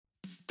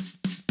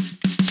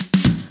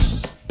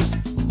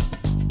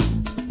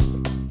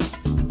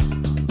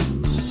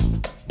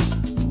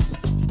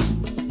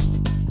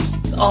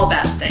all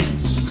bad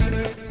things.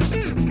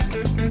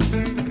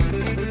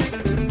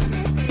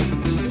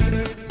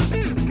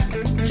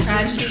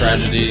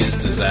 Tragedies,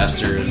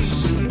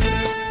 disasters.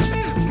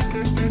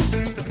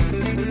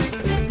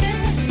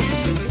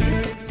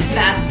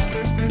 That's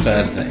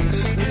Bad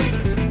things.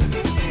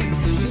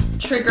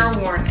 trigger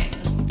warning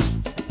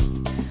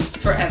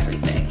for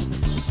everything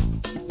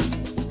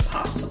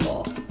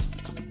possible.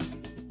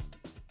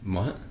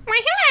 What?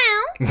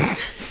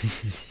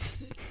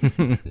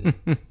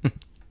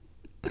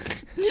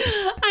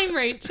 I'm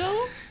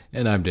Rachel,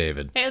 And I'm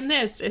David. and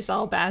this is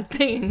All Bad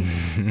Things.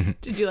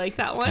 Did you like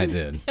that one? I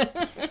did.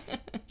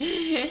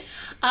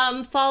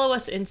 Follow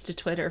us Insta,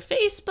 Twitter,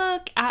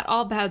 Facebook at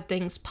All Bad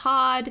Things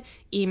Pod.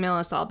 Email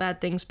us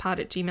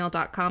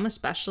allbadthingspod@gmail.com,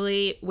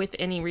 especially with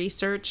any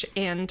research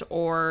and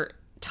or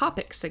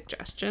topic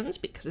suggestions,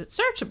 because it's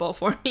searchable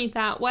for me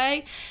that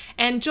way.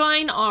 And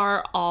join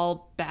our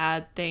All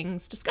Bad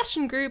Things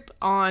discussion group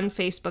on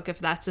Facebook if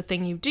that's a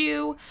thing you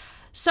do.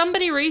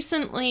 Somebody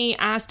recently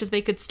asked if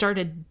they could start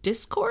a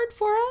Discord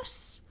for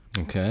us.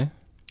 Okay.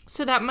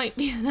 So that might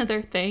be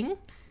another thing.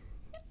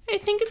 I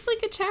think it's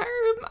like a chat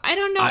room. I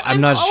don't know.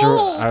 I'm not sure.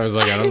 old. I was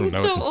like, I don't know.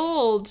 I'm so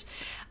old.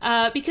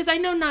 Because I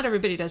know not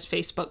everybody does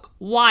Facebook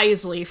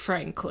wisely,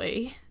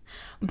 frankly.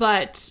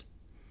 But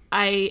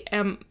I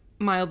am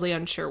mildly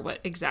unsure what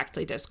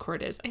exactly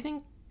Discord is. I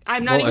think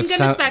I'm not even going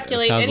to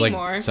speculate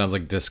anymore. Sounds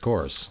like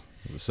discourse.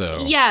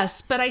 So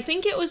Yes, but I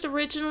think it was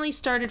originally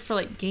started for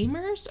like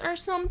gamers or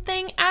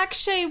something.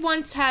 Akshay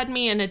once had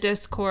me in a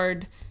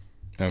Discord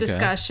okay.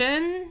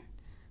 discussion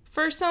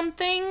for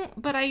something,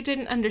 but I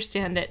didn't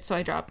understand it, so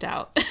I dropped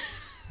out.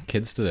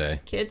 Kids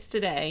today. Kids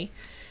today.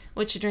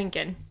 What you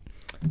drinking?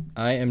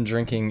 I am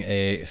drinking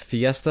a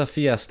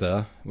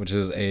Fiesta, which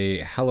is a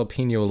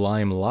jalapeno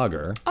lime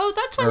lager. Oh,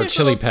 that's why Or there's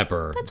chili little,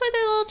 pepper. That's why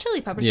they're little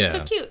chili peppers. Yeah. It's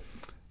so cute.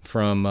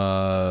 From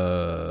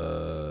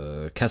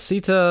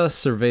Casita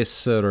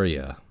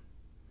Cerveceria.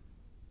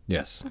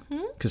 Yes.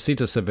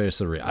 Casita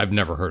Cerveceria. I've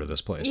never heard of this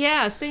place.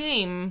 Yeah,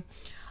 same.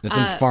 It's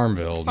in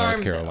Farmville, North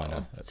Farmville.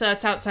 Carolina. So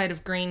that's outside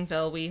of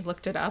Greenville. We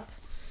looked it up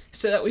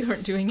so that we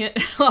weren't doing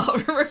it while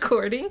we're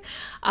recording.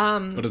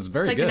 But it's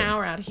very It's like good. an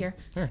hour out of here.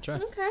 Here, try.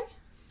 Okay.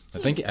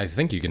 I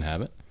think you can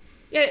have it.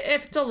 Yeah,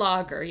 if it's a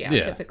lager, yeah,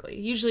 Yeah. typically.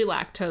 Usually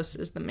lactose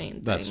is the main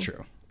thing. That's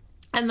true.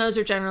 And those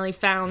are generally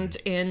found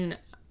in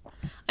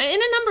a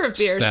number of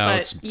beers,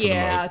 Stouts, but for the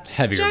yeah, most-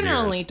 heavier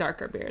generally beers.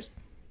 darker beers.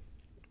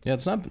 Yeah,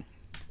 it's not.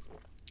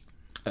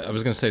 I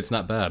was gonna say it's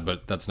not bad,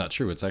 but that's not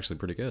true. It's actually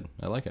pretty good.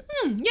 I like it.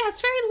 Yeah,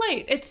 it's very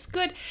light. It's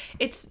good.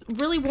 It's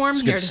really warm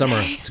It's a here good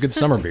summer. today. It's a good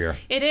summer beer.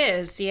 It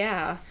is,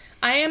 yeah.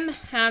 I am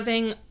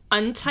having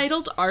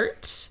Untitled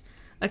Art,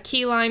 a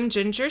key lime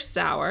ginger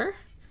sour.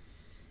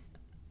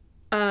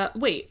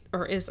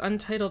 Or is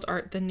Untitled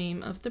Art the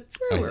name of the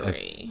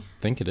brewery?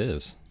 I think it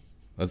is.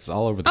 That's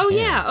all over the. Oh, can.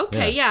 yeah.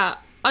 Okay, yeah.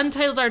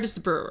 Untitled Art is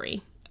the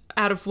brewery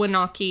out of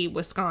Winooki,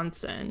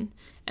 Wisconsin.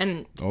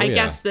 And I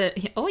guess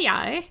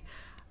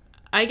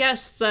I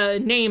guess the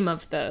name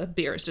of the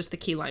beer is just the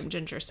key lime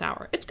ginger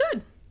sour. It's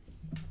good.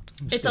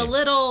 It's a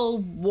little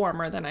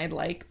warmer than I'd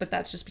like, but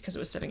that's just because it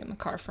was sitting in the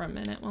car for a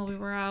minute while we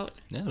were out.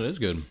 Yeah, it is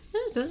good. It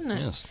is, isn't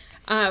it? Yes.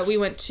 We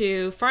went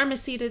to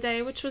pharmacy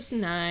today, which was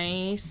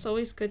nice.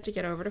 Always good to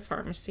get over to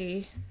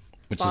pharmacy.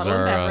 Which Bottle is and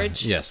our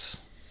beverage. yes.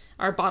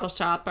 Our bottle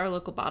shop, our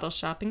local bottle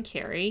shop in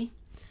Cary.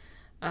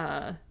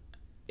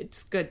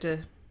 It's good to...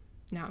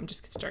 Now I'm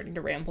just starting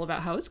to ramble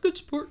about how it's good to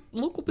support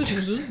local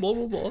businesses, blah,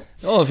 blah, blah.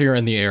 Well, if you're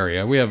in the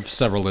area, we have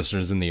several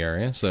listeners in the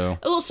area, so.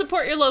 Well,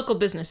 support your local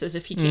businesses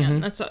if you can.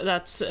 That's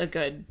a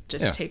good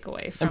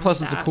takeaway from And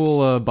plus, it's a that.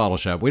 cool bottle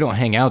shop. We don't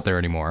hang out there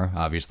anymore,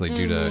 obviously,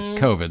 due to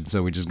COVID.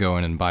 So we just go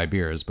in and buy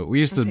beers. But we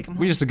used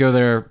to go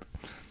there,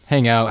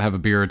 hang out, have a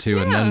beer or two,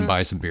 and then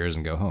buy some beers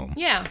and go home.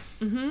 Yeah.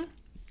 Mm-hmm.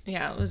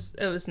 Yeah, it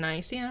was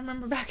nice. Yeah, I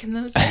remember back in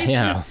those days.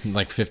 Yeah,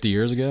 like 50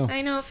 years ago.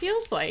 I know, it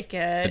feels like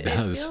it. It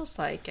does. It feels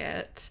like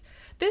it.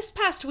 This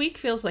past week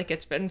feels like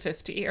it's been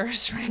 50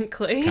 years,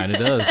 frankly. Kind of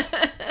does.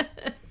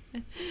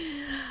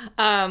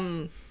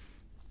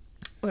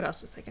 What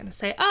else was I going to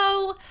say?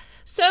 Oh,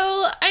 so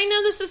I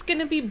know this is going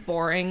to be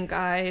boring,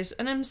 guys,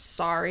 and I'm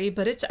sorry,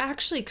 but it's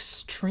actually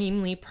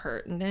extremely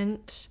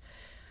pertinent.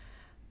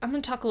 I'm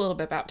going to talk a little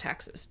bit about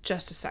taxes.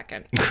 Just a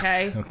second,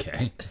 okay?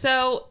 Okay.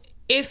 So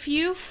if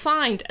you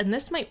find, and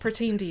this might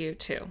pertain to you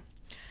too,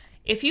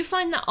 if you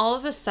find that all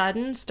of a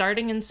sudden,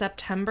 starting in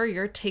September,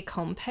 your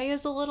take-home pay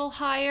is a little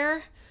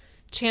higher,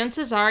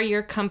 chances are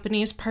your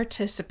company is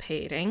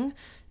participating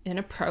in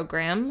a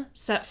program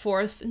set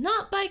forth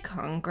not by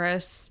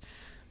Congress,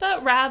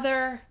 but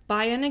rather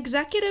by an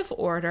executive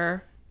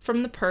order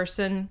from the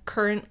person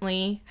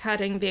currently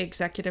heading the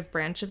executive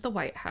branch of the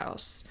White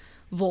House,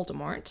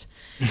 Voldemort,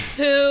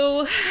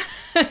 who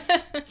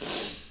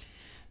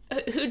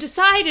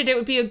decided it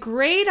would be a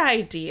great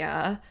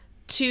idea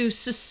to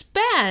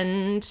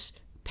suspend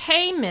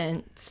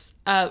payments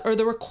or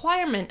the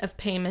requirement of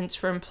payments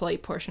for employee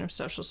portion of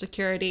Social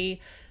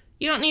Security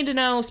You don't need to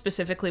know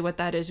specifically what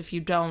that is if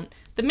you don't.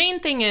 The main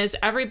thing is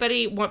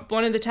everybody,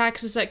 one of the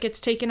taxes that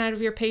gets taken out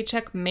of your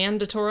paycheck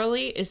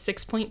mandatorily is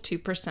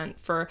 6.2%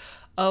 for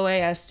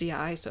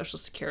OASDI, Social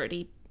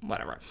Security,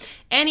 whatever.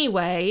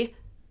 Anyway,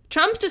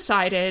 Trump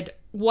decided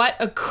what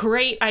a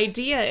great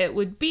idea it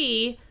would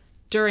be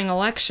during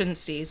election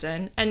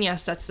season, and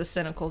yes, that's the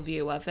cynical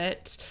view of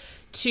it,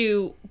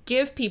 to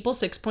give people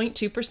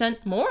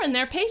 6.2% more in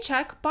their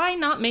paycheck by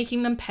not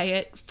making them pay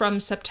it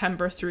from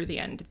September through the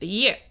end of the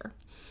year.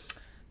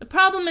 The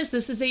problem is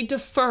this is a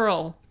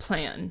deferral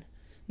plan,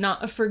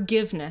 not a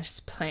forgiveness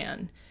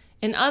plan.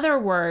 In other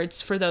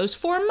words, for those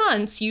 4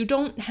 months, you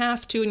don't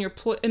have to, and your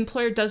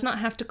employer does not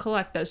have to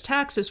collect those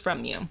taxes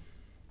from you.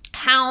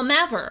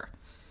 However,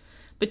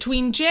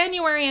 between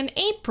January and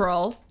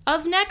April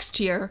of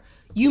next year,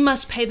 you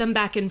must pay them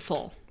back in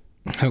full.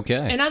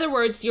 Okay. In other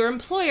words, your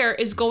employer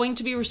is going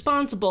to be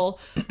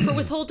responsible for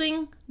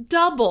withholding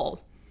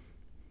double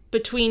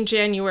between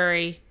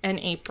January and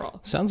April.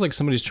 Sounds like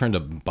somebody's trying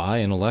to buy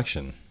an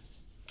election.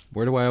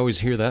 Where do I always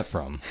hear that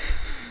from?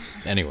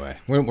 Anyway,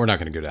 we're not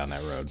going to go down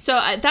that road. So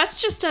that's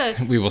just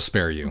We will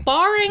spare you,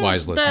 barring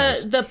wise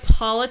listeners. the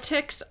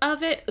politics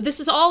of it.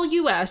 This is all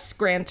U.S.,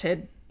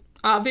 granted.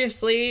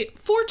 Obviously,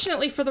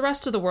 fortunately for the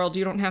rest of the world,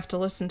 you don't have to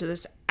listen to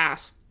this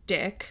ass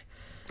dick.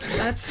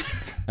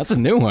 That's a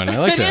new one. I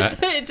like that.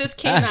 It just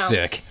came ass out.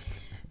 dick.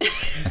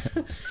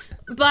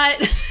 But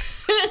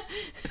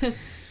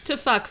to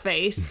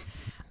fuckface.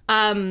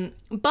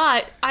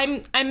 But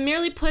I'm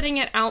merely putting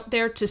it out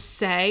there to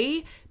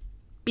say,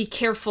 be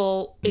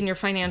careful in your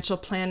financial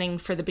planning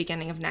for the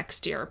beginning of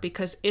next year,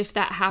 because if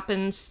that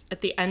happens at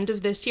the end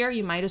of this year,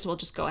 you might as well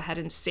just go ahead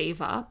and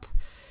save up,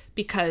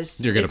 because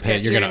you're going to pay.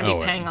 You're going to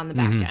be paying on the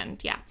back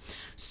end. Yeah.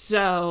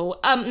 So,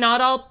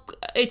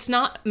 it's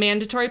not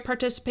mandatory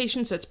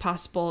participation, so it's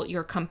possible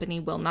your company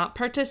will not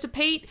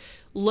participate.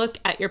 Look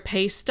at your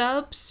pay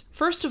stubs.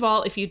 First of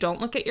all, if you don't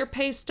look at your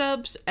pay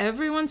stubs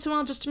every once in a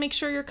while, just to make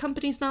sure your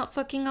company's not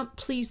fucking up,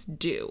 please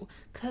do,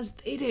 because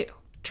they do.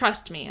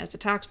 Trust me, as a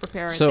tax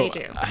preparer, they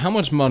do. So, how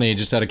much money,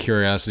 just out of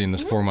curiosity, in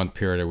this 4-month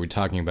period are we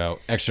talking about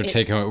extra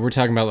take home? We're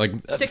talking about like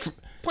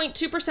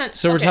 6.2%.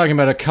 So we're talking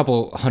about a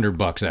couple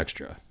 $100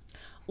 extra.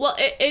 Well,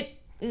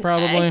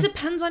 Probably. It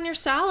depends on your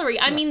salary.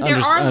 I mean,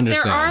 there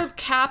are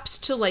caps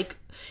to, like,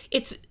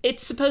 it's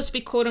supposed to be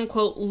quote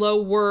unquote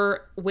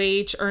lower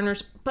wage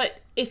earners, but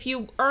if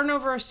you earn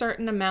over a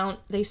certain amount,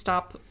 they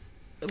stop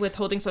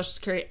withholding Social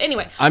Security.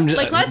 Anyway, we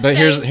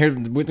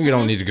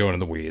don't need to go into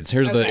the weeds.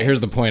 Here's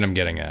the point I'm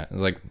getting at. It's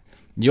like,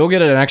 you'll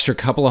get an extra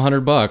couple of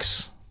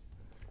 $100,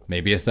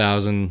 maybe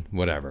 1,000,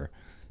 whatever.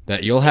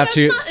 That you'll have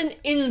to. It's not an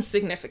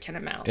insignificant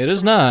amount. It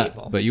is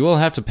not, but you will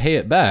have to pay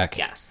it back.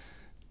 Yes.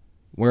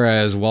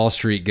 Whereas Wall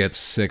Street gets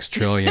 $6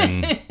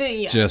 trillion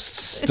yes. just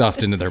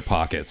stuffed into their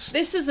pockets.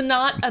 This is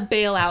not a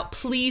bailout.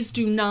 Please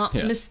do not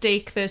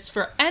mistake this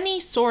for any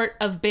sort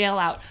of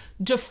bailout.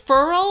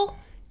 Deferral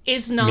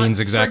is not means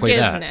exactly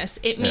forgiveness.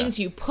 That. It means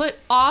you put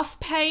off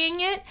paying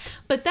it,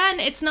 but then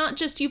it's not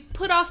just you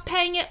put off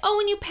paying it,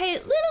 and you pay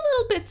it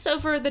little bits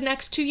over the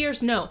next 2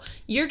 years. No,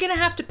 you're going to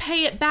have to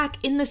pay it back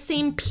in the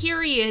same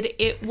period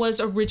it was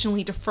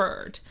originally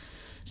deferred.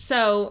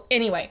 So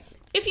anyway,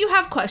 if you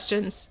have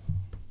questions,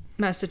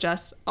 message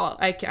us.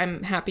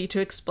 I'm happy to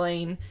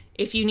explain.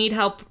 If you need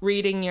help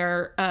reading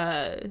your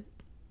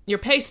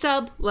pay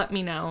stub, let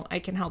me know. I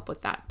can help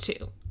with that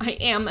too. I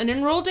am an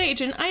enrolled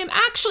agent. I am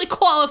actually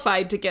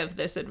qualified to give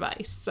this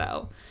advice.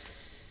 So,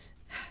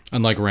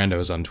 unlike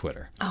randos on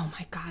Twitter. Oh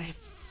my god, I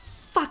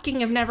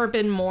fucking have never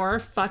been more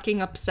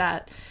fucking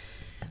upset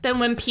than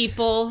when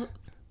people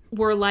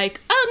were like,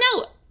 "Oh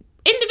no,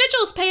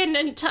 individuals pay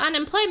into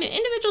unemployment.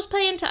 Individuals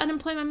pay into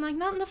unemployment." I'm like,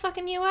 not in the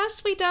fucking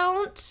US, we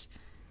don't.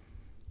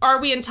 Are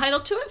we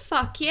entitled to it?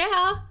 Fuck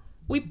yeah.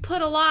 We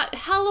put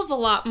hell of a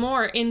lot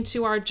more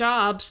into our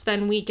jobs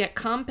than we get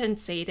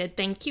compensated.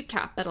 Thank you,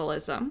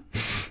 capitalism.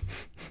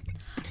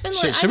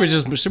 Should we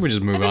just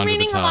move on to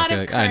the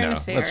topic? I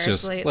know. Let's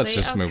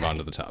just move on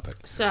to the topic.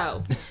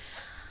 So,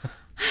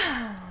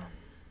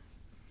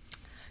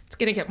 it's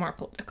gonna get more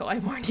political, I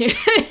warn you.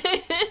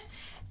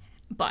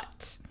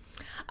 But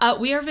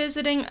we are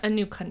visiting a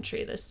new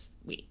country this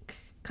week.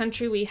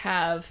 Country we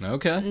have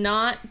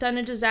not done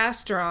a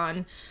disaster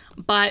on,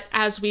 but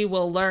as we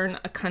will learn,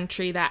 a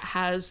country that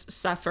has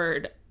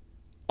suffered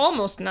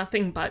almost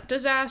nothing but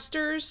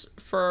disasters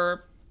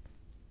for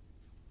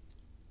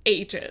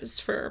ages,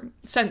 for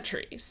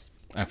centuries.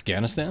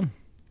 Afghanistan?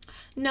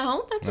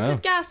 No, that's a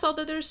good guess,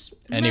 although there's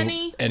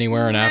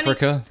anywhere in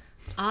Africa?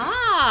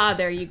 Ah,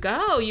 there you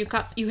go. You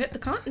hit the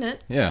continent.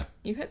 Yeah.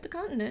 You hit the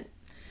continent.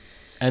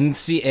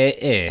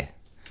 NCAA.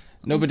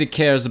 Nobody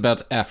cares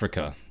about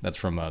Africa. That's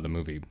from the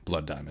movie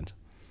Blood Diamond.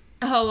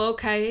 Oh,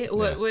 okay.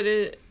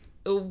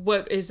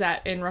 What is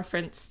that in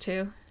reference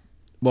to?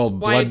 Well,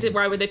 why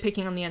were they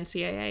picking on the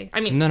NCAA? I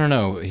mean,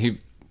 no.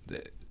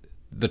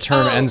 The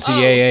term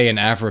NCAA in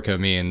Africa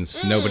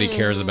means nobody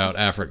cares about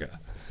Africa.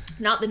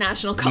 Not the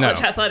National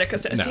College Athletic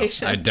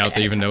Association. No, I doubt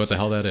they even know what the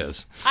hell that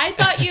is. I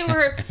thought you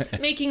were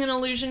making an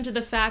allusion to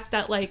the fact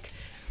that, like,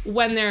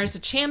 when there's a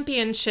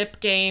championship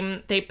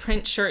game, they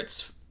print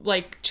shirts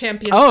like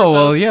champions. Oh,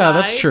 well, yeah, sides.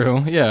 that's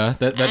true. Yeah,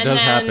 that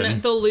does happen.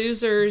 And the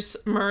losers'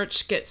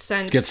 merch gets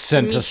sent to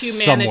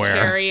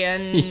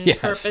humanitarian Yes.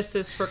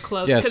 purposes for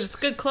clothing. Because it's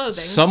good clothing.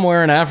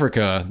 Somewhere in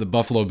Africa, the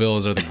Buffalo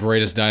Bills are the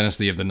greatest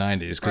dynasty of the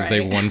 90s because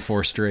they won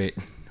 4 straight.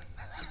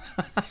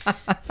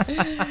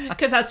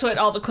 Because that's what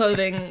all the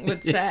clothing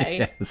would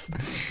say. Yes.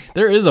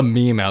 There is a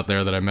meme out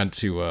there that I meant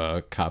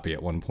to copy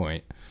at one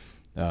point.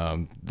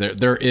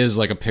 There is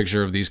like a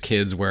picture of these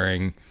kids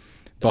wearing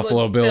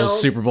Buffalo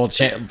Bills Super Bowl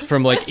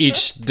from like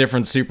each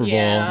different Super Bowl.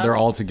 Yeah. They're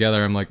all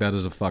together. I'm like, that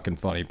is a fucking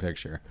funny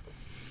picture.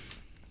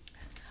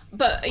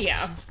 But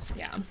yeah.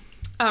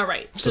 All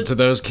right. So to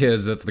those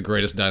kids, that's the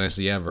greatest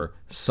dynasty ever.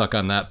 Suck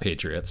on that,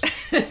 Patriots.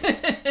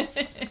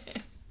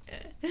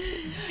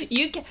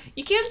 You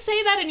can't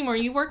say that anymore.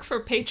 You work for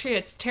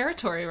Patriots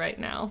territory right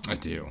now. I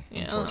do,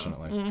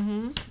 unfortunately.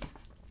 Mm-hmm.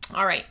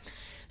 All right.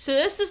 So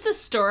this is the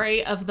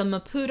story of the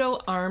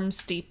Maputo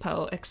Arms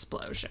Depot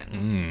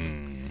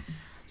explosion.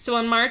 So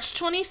on March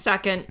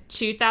 22nd,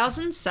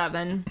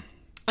 2007,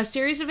 a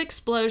series of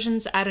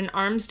explosions at an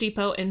arms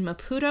depot in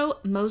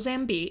Maputo,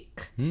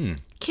 Mozambique,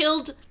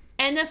 killed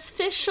an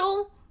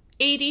official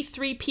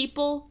 83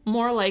 people,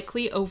 more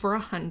likely over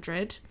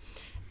 100,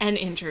 and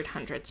injured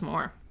hundreds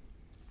more.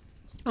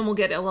 And we'll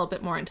get a little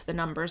bit more into the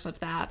numbers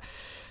of that.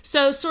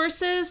 So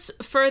sources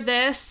for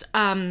this,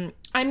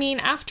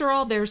 after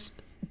all, there's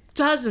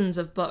dozens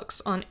of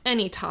books on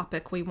any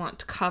topic we want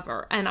to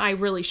cover, and I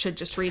really should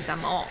just read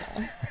them all.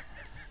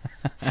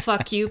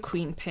 Fuck you,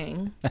 Queen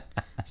Ping.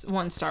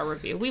 1-star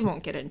review. We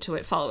won't get into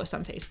it. Follow us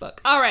on Facebook.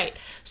 All right.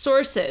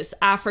 Sources: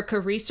 Africa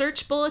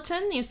Research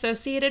Bulletin, the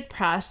Associated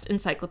Press,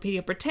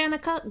 Encyclopedia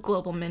Britannica,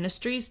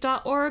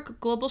 globalministries.org,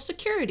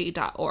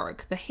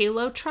 globalsecurity.org, the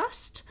Halo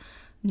Trust,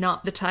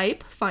 Not the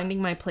Type, Finding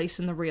My Place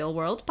in the Real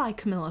World by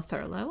Camilla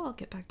Thurlow. I'll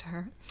get back to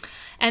her.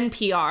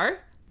 NPR,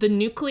 The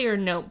Nuclear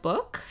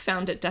Notebook,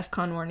 found at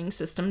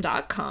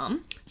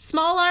defconwarningsystem.com.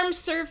 Small Arms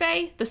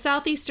Survey, the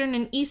Southeastern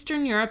and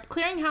Eastern Europe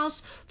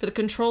Clearinghouse for the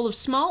Control of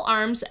Small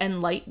Arms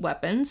and Light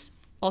Weapons,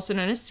 also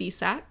known as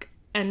CSAC,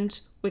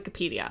 and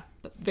Wikipedia,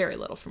 but very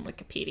little from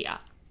Wikipedia.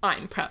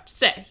 I'm proud to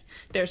say.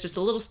 There's just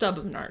a little stub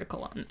of an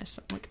article on this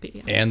on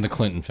Wikipedia. And the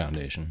Clinton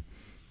Foundation.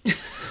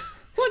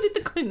 What did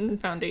the Clinton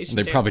Foundation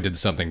do? They probably did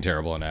something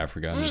terrible in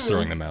Africa. I'm just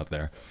throwing them out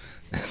there.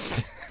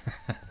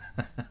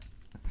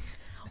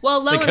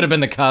 Well, they could have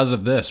been the cause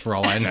of this, for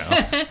all I know.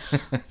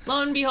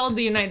 Lo and behold,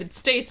 the United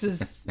States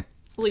is at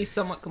least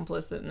somewhat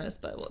complicit in this,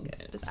 but we'll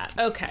get into that.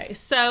 Okay,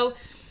 so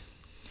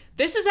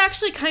this is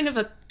actually kind of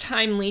a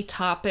timely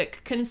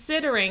topic,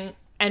 considering,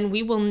 and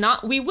we will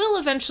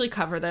eventually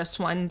cover this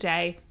one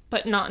day,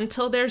 but not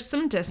until there's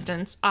some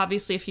distance.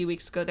 Obviously, a few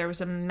weeks ago, there was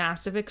a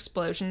massive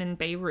explosion in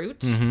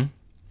Beirut,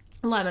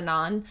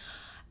 Lebanon.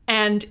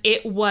 And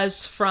it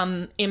was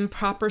from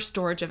improper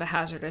storage of a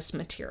hazardous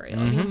material.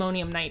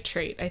 Ammonium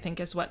nitrate, I think,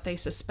 is what they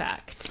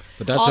suspect.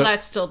 But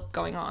that's still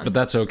going on. But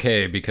that's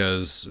okay,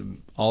 because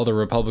all the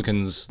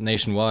Republicans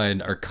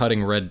nationwide are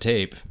cutting red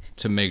tape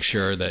to make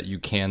sure that you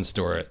can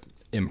store it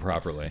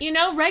improperly. You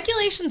know,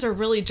 regulations are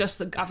really just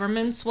the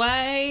government's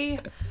way.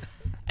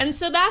 And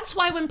so that's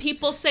why when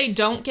people say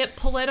don't get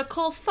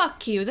political,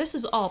 fuck you. This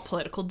is all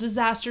political.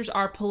 Disasters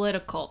are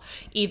political,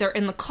 either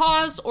in the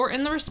cause or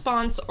in the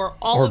response or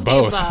all of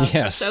both, the above.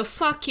 yes. So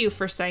fuck you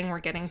for saying we're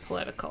getting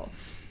political.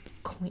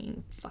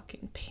 Queen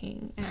fucking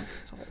Ping,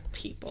 asshole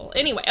people.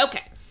 Anyway,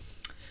 okay.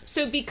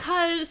 So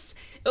because,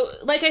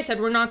 like I said,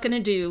 we're not going to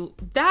do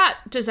that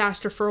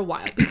disaster for a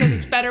while because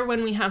it's better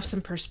when we have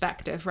some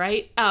perspective,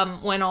 right?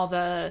 When all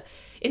the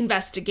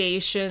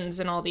investigations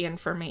and all the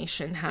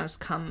information has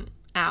come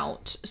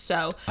out.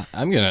 So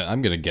I'm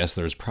gonna guess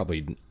there's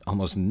probably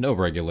almost no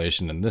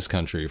regulation in this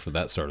country for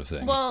that sort of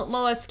thing. Well,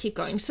 let's keep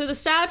going. So the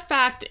sad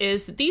fact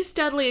is that these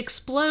deadly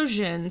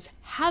explosions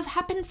have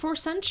happened for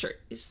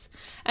centuries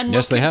and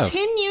will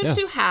continue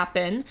to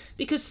happen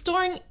because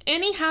storing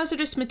any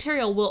hazardous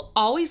material will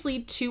always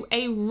lead to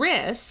a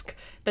risk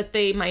that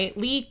they might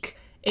leak,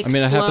 explode.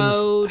 I mean, it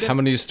happens. How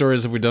many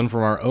stories have we done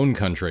from our own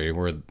country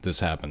where this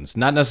happens?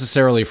 Not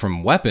necessarily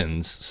from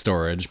weapons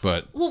storage,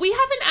 but... Well, we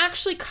haven't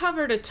actually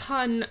covered a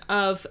ton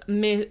of...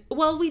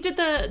 Well, we did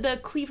the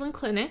Cleveland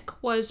Clinic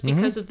was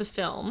because of the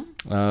film.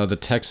 The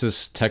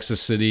Texas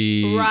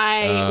City...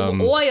 Right.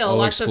 Oil,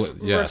 lots of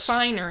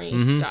refinery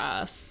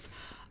stuff.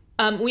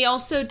 We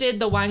also did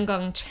the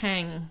Wangang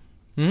Chang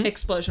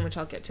explosion, which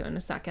I'll get to in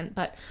a second,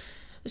 but...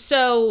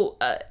 So,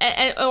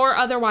 or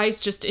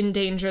otherwise just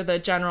endanger the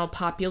general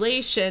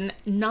population,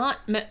 not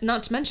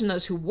to mention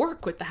those who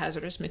work with the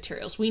hazardous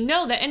materials. We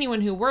know that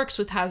anyone who works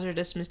with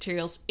hazardous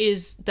materials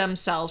is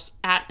themselves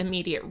at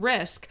immediate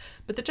risk,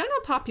 but the general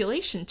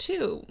population,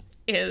 too,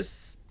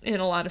 is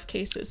in a lot of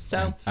cases.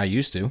 So I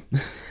used to.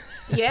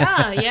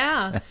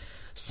 Yeah.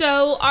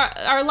 So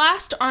our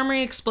last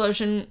armory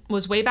explosion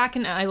was way back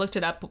in, I looked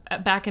it up,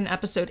 back in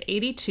episode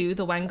 82,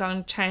 the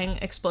Wangang Chang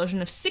explosion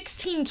of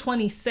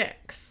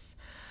 1626.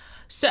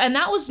 So, and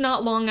that was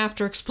not long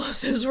after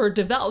explosives were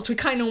developed. We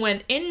kind of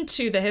went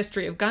into the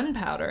history of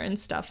gunpowder and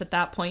stuff at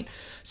that point.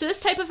 So this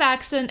type of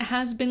accident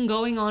has been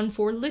going on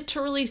for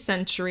literally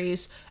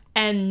centuries,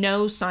 and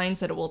no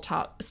signs that it will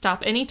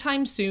stop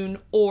anytime soon,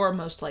 or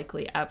most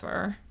likely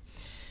ever.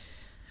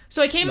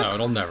 So I came... No,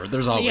 it'll never.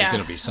 There's always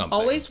going to be something.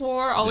 Always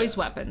war, always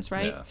weapons,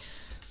 right? Yeah.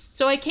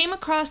 So I came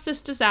across this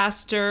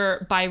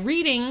disaster by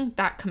reading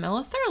that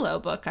Camilla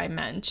Thurlow book I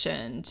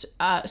mentioned.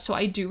 So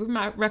I do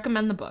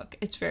recommend the book.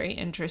 It's very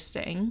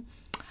interesting.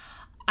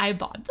 I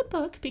bought the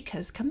book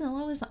because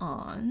Camilla was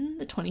on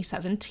the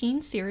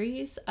 2017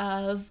 series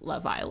of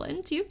Love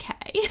Island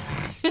UK.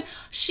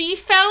 She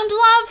found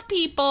love,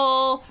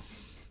 people.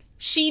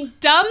 She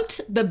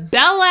dumped the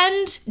bell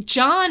end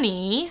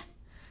Johnny,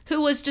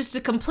 who was just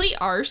a complete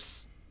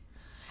arse,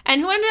 and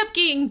who ended up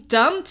getting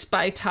dumped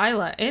by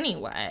Tyla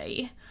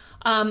anyway,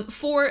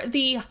 for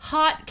the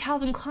hot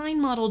Calvin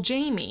Klein model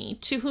Jamie,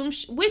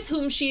 with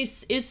whom she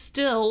is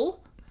still,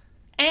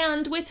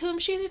 and with whom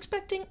she's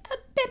expecting a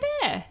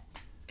baby.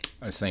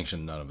 I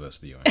sanction none of this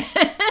viewing.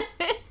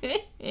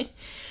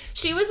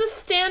 She was a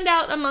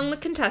standout among the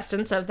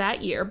contestants of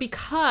that year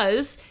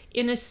because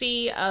in a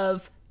sea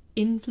of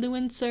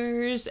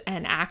influencers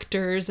and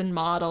actors and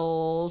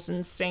models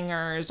and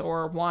singers,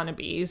 or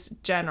wannabes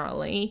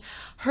generally,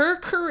 her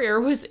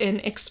career was in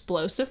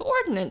explosive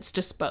ordnance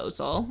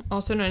disposal,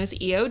 also known as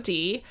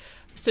EOD.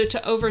 So to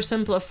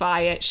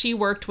oversimplify it, she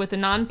worked with a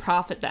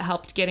nonprofit that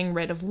helped getting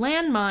rid of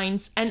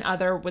landmines and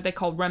other what they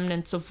call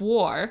remnants of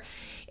war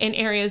in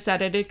areas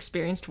that had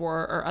experienced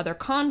war or other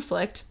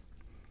conflict,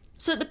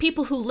 so that the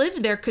people who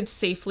lived there could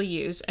safely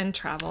use and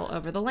travel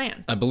over the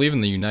land. I believe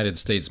in the United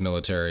States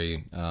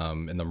military,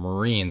 in the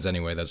Marines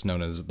anyway,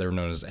 they're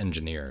known as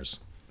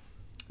engineers.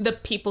 The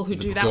people who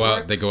do that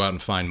work? They go out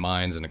and find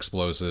mines and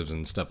explosives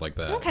and stuff like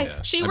that. Okay,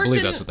 yeah. She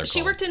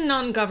worked in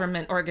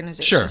non-government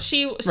organizations.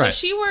 Sure.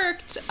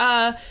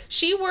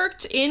 She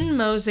worked in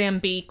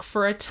Mozambique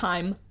for a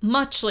time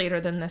much later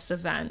than this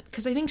event,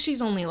 because I think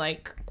she's only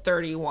like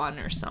 31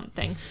 or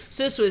something.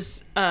 So this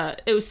was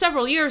it was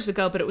several years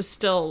ago, but it was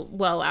still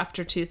well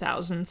after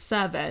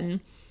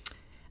 2007.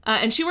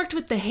 And she worked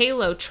with the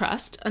Halo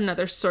Trust,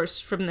 another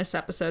source from this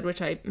episode,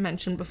 which I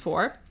mentioned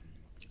before.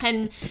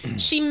 And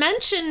she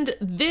mentioned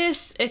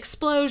this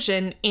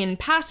explosion in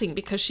passing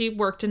because she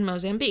worked in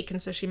Mozambique.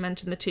 And so she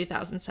mentioned the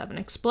 2007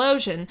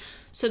 explosion.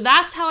 So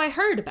that's how I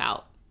heard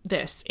about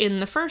this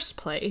in the first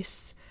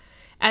place.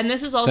 And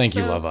this is also... Thank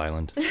you, Love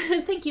Island.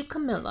 Thank you,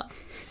 Camilla.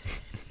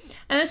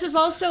 And this is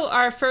also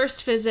our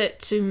first visit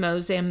to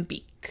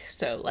Mozambique.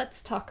 So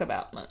let's talk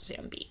about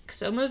Mozambique.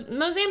 So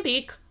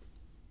Mozambique...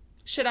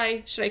 Should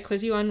I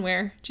quiz you on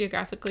where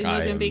geographically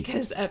Mozambique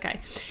is?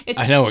 Okay.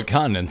 I know what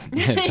continent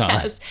it's on.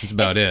 Yes, it's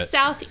about it.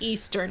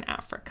 Southeastern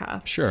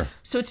Africa. Sure.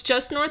 So it's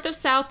just north of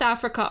South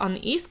Africa on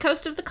the east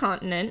coast of the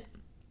continent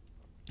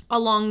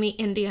along the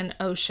Indian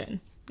Ocean.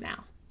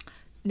 Now,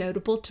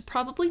 notable to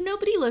probably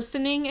nobody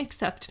listening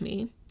except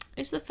me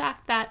is the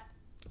fact that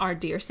our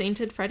dear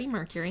sainted Freddie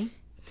Mercury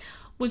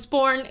was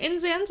born in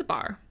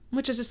Zanzibar,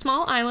 which is a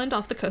small island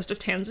off the coast of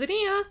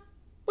Tanzania,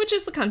 which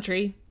is the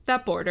country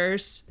that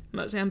borders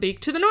Mozambique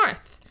to the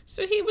north.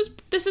 So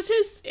this is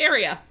his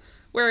area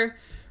where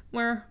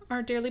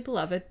our dearly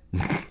beloved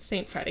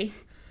Saint Freddie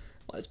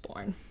was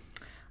born.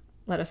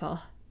 Let us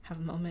all have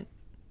a moment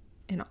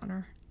in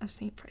honor of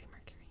Saint Freddie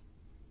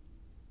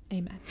Mercury.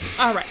 Amen.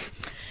 All right.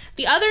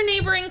 The other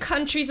neighboring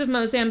countries of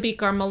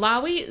Mozambique are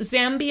Malawi,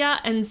 Zambia,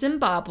 and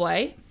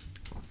Zimbabwe,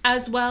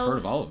 as well... Heard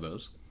of all of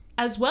those.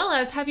 As well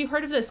as, have you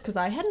heard of this? Because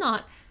I had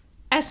not.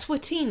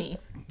 Eswatini.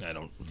 I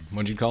don't...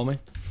 What'd you call me?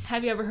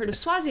 Have you ever heard of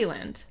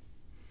Swaziland?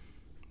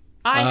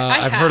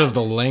 I've heard of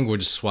the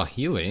language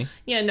Swahili.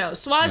 Yeah, no.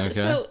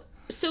 Okay.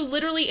 So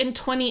literally in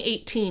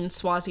 2018,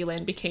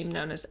 Swaziland became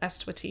known as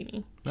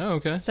Eswatini. Oh,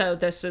 okay. So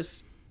this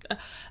is...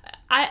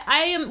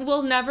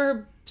 will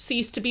never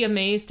cease to be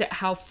amazed at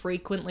how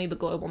frequently the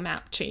global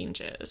map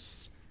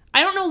changes.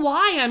 I don't know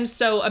why I'm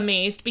so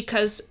amazed,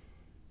 because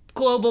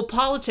global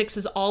politics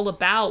is all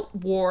about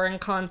war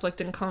and conflict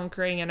and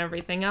conquering and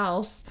everything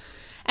else.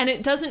 And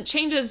it doesn't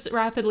change as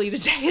rapidly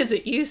today as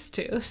it used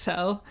to,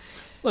 so...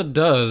 Well, it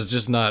does,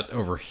 just not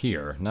over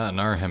here, not in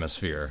our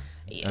hemisphere.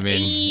 I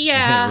mean,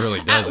 yeah, it really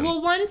doesn't.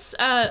 Well,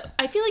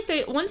 I feel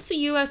like once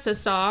the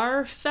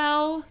USSR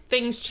fell,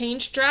 things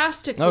changed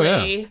drastically. Oh,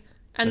 yeah.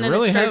 And then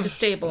it started to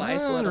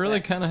stabilize a little bit. It really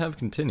kind of have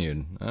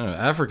continued. I don't know.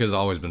 Africa's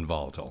always been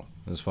volatile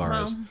as far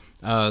as...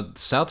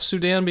 South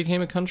Sudan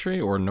became a country,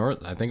 or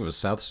I think it was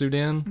South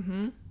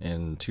Sudan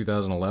in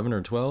 2011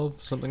 or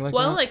 12, something like that.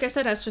 Well, like I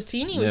said,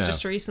 Eswatini was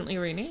just recently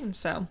renamed,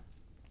 so...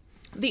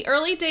 The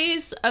early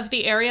days of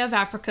the area of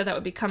Africa that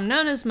would become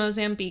known as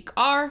Mozambique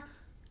are,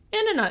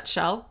 in a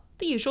nutshell,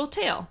 the usual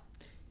tale.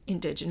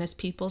 Indigenous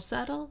people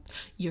settle,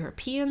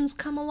 Europeans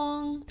come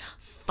along,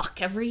 fuck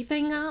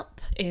everything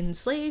up,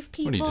 enslave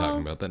people. What are you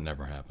talking about? That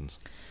never happens.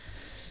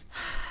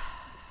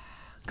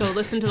 Go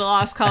listen to The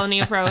Lost Colony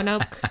of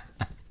Roanoke.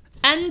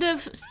 End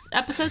of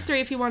episode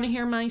 3 if you want to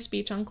hear my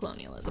speech on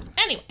colonialism.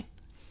 Anyway.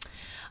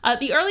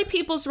 The early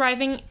peoples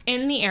arriving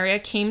in the area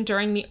came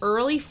during the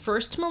early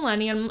first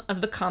millennium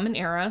of the Common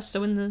Era,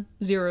 so in the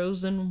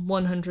 0s and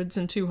 100s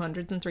and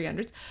 200s and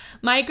 300s,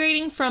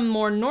 migrating from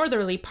more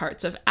northerly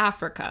parts of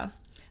Africa.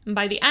 And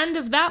by the end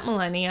of that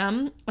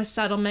millennium, a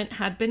settlement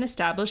had been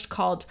established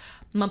called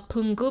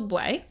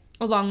Mapungubwe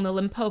along the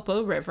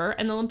Limpopo River,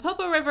 and the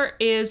Limpopo River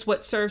is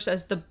what serves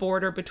as the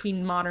border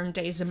between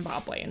modern-day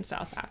Zimbabwe and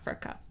South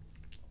Africa.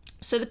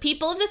 So the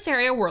people of this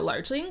area were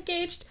largely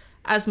engaged,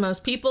 as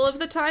most people of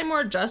the time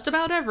were just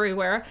about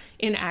everywhere,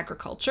 in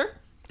agriculture.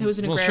 It was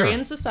an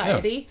agrarian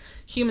society. Yeah.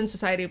 Human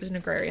society was an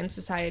agrarian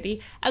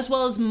society, as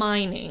well as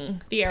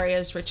mining. The area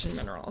is rich in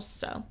minerals.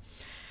 So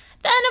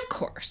then, of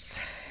course,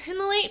 in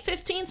the late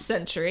 15th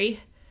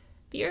century,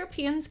 the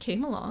Europeans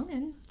came along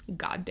and,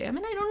 goddamn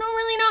it, I don't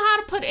really know how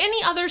to put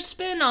any other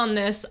spin on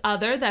this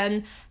other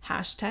than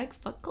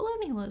 #fuck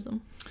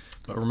colonialism.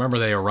 But remember,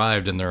 they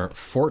arrived in their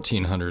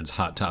 1400s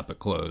Hot Topic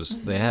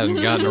clothes. They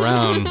hadn't gotten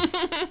around.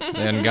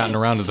 They hadn't gotten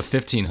around to the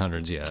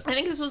 1500s yet. I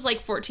think this was like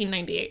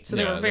 1498, so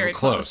they were very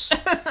close.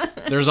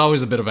 There's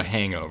always a bit of a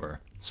hangover.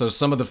 So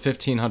some of the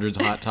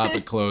 1500s Hot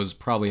Topic clothes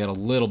probably had a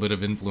little bit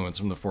of influence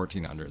from the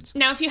 1400s.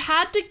 Now, if you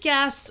had to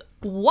guess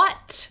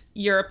what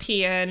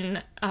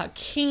European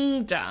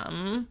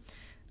kingdom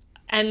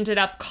ended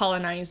up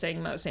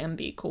colonizing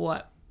Mozambique,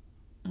 what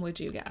would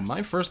you guess?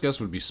 My first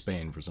guess would be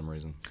Spain for some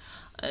reason.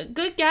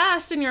 Good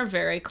guess, and you're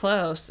very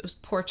close. It was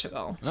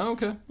Portugal. Oh,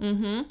 okay.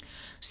 Mm-hmm.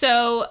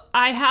 So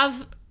I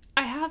have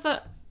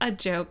a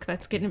joke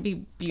that's going to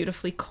be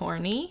beautifully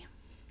corny,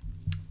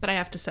 but I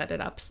have to set it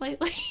up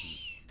slightly.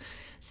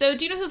 So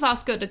do you know who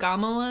Vasco da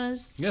Gama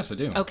was? Yes, I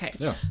do. Okay.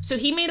 Yeah. So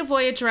he made a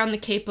voyage around the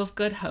Cape of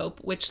Good Hope,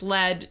 which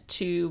led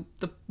to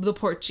the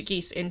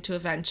Portuguese into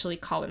eventually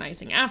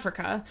colonizing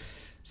Africa.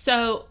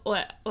 So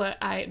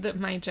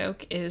my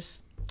joke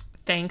is,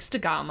 thanks to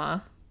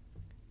Gama.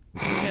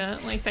 Yeah,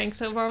 like,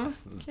 thanks, Obama.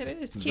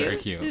 It's cute. Very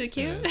cute. Is it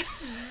cute? It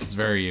is. It's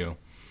very you.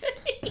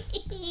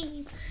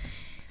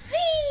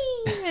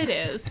 It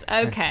is.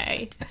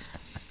 Okay.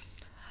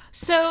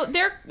 So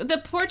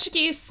the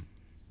Portuguese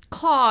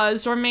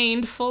claws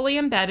remained fully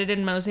embedded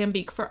in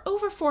Mozambique for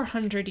over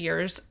 400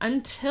 years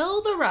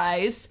until the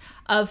rise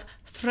of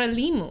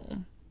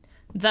Frelimo.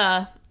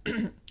 I'm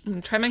going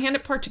to try my hand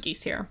at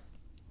Portuguese here.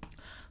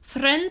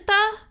 Frente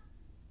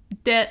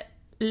de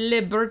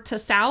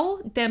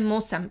Libertação de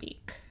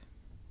Moçambique,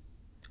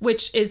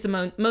 which is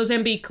the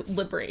Mozambique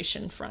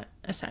Liberation Front,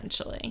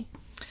 essentially.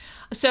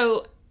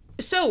 So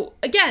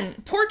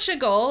again,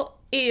 Portugal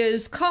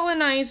is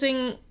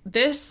colonizing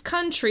this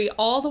country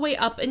all the way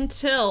up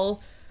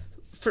until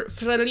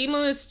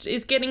Frelimo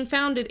is getting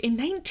founded in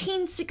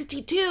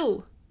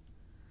 1962.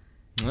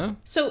 Yeah.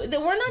 So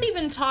we're not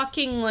even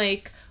talking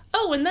like,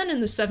 oh, and then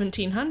in the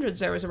 1700s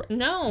there was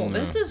no.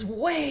 This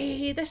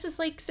is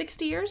like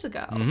 60 years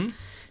ago. Mm-hmm.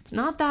 It's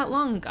not that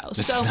long ago.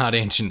 It's not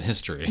ancient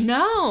history.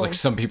 No. It's like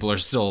some people are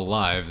still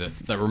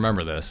alive that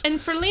remember this. And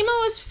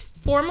Frelimo was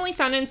formally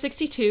founded in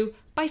 62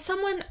 by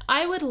someone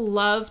I would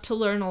love to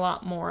learn a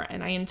lot more,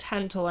 and I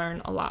intend to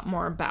learn a lot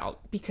more about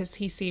because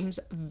he seems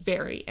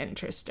very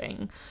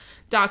interesting.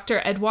 Dr.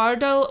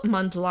 Eduardo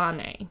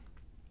Mondlane.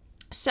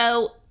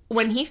 So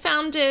when he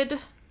founded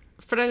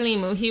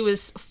Frelimo, he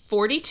was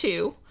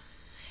 42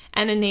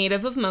 and a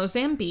native of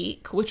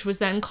Mozambique, which was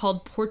then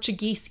called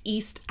Portuguese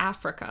East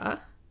Africa.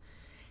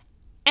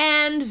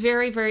 And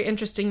very, very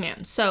interesting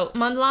man. So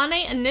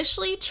Mondlane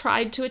initially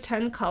tried to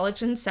attend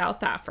college in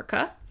South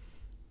Africa,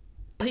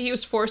 but he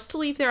was forced to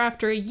leave there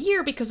after a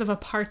year because of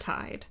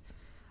apartheid,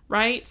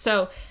 right?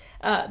 So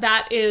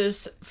that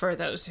is, for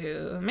those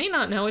who may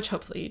not know, which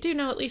hopefully you do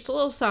know at least a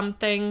little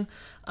something,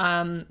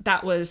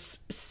 that was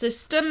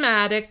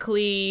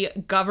systematically,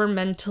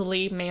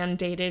 governmentally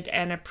mandated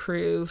and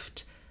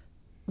approved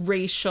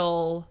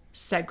racial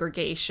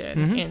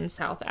segregation in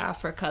South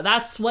Africa.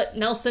 That's what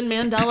Nelson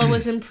Mandela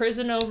was in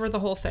prison over, the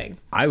whole thing.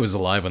 I was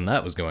alive when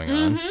that was going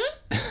on.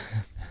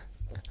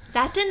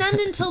 That didn't end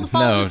until the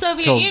fall of the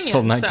Soviet Union.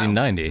 Until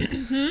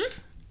 1990.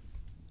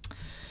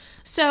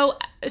 So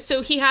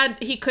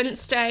he couldn't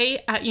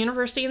stay at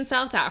university in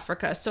South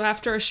Africa. So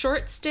after a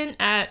short stint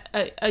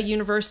at a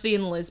university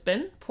in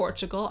Lisbon,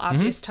 Portugal,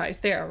 obvious ties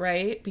there,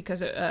 right?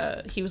 Because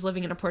he was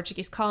living in a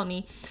Portuguese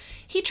colony.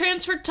 He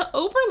transferred to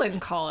Oberlin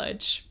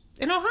College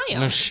in Ohio.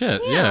 Oh, shit,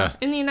 yeah.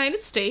 In the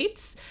United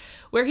States,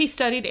 where he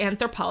studied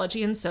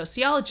anthropology and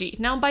sociology.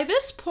 Now, by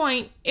this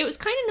point, it was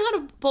kind of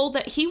notable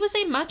that he was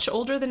a much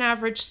older than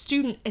average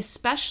student,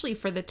 especially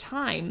for the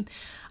time.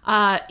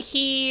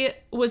 He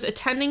was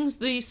attending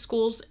these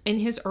schools in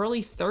his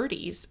early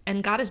 30s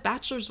and got his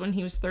bachelor's when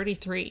he was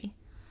 33.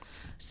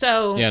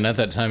 So yeah, and at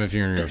that time, if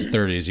you're in your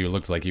 30s, you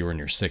looked like you were in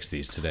your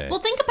 60s today. Well,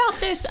 think about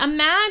this.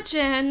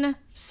 Imagine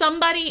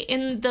somebody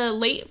in the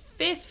late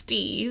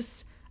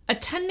 50s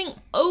attending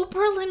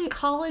Oberlin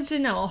College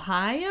in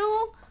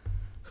Ohio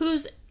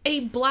who's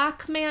a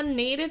black man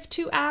native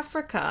to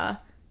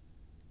Africa.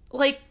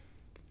 Like,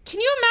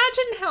 can you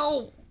imagine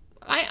how...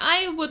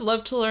 I would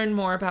love to learn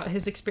more about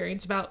his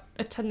experience about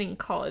attending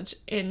college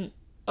in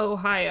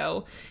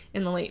Ohio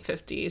in the late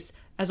 50s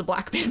as a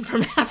black man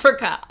from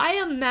Africa. I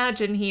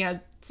imagine he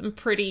had some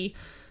pretty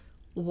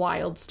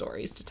wild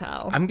stories to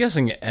tell. I'm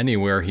guessing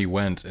anywhere he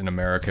went in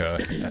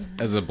America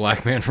as a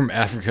black man from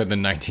Africa in the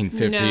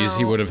 1950s,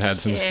 he would have had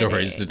some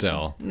stories to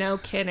tell. No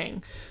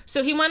kidding.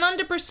 So he went on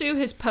to pursue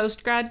his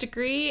post-grad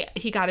degree.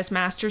 He got his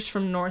master's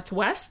from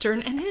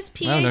Northwestern and his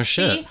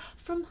PhD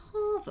from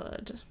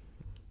Harvard.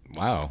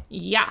 Wow.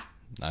 Yeah.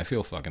 I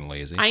feel fucking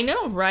lazy. I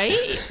know,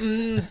 right?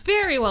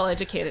 Very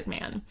well-educated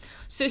man.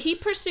 So he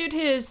pursued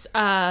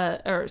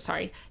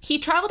he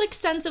traveled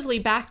extensively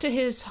back to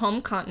his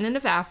home continent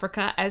of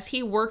Africa as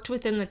he worked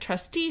within the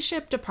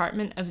trusteeship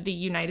department of the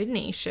United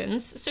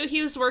Nations. So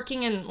he was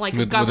working in like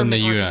a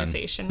government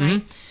organization, right?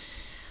 Mm-hmm.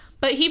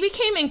 But he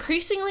became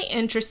increasingly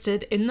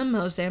interested in the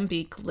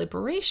Mozambique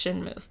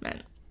liberation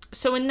movement.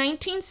 So in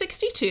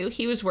 1962,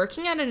 he was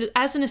working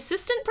as an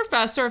assistant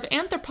professor of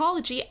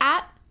anthropology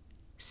at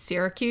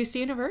Syracuse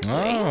University.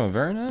 Oh,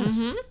 very nice.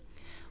 Mm-hmm.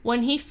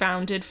 When he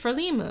founded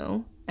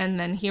Frelimu, and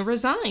then he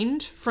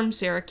resigned from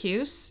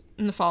Syracuse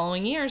in the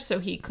following year so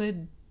he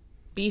could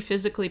be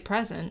physically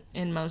present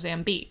in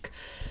Mozambique.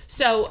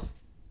 So,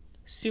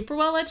 super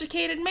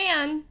well-educated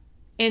man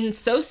in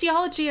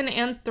sociology and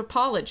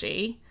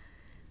anthropology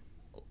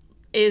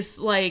is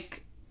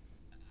like,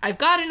 I've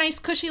got a nice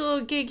cushy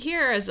little gig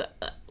here as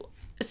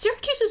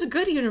Syracuse is a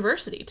good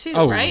university too,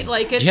 right?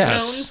 Like it's known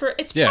for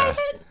private.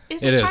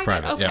 Is it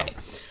private? Okay. Yeah.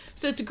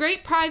 So it's a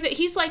great private.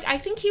 He's like, I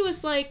think he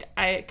was like,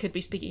 I could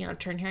be speaking out of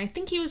turn here. I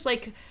think he was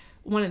like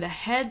one of the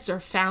heads or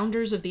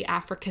founders of the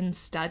African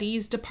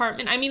Studies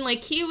department. I mean,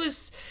 like he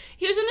was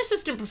an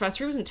assistant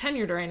professor. He wasn't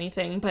tenured or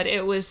anything, but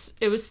it was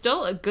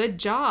still a good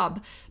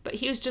job. But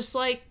he was just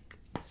like,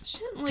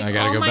 shit, like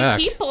all my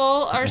people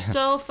are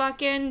still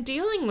fucking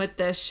dealing with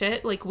this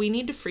shit. Like we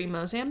need to free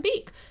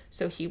Mozambique.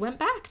 So he went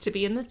back to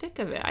be in the thick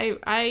of it.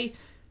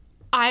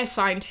 I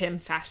find him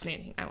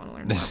fascinating. I want to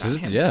learn more about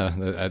him.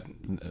 Yeah,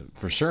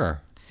 for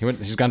sure.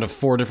 He's gone to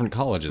 4 different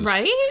colleges.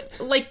 Right?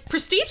 Like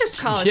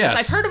prestigious colleges. Yes.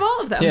 I've heard of all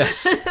of them.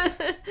 Yes.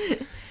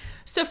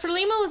 So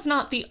Frelimo was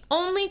not the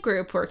only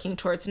group working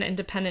towards an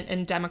independent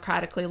and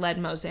democratically led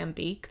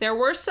Mozambique. There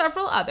were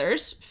several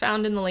others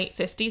found in the late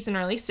 50s and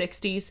early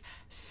 60s,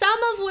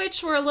 some of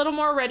which were a little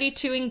more ready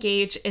to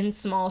engage in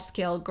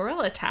small-scale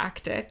guerrilla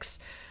tactics,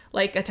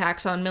 like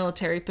attacks on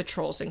military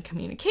patrols and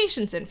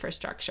communications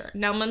infrastructure.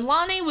 Now,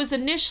 Mondlane was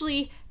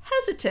initially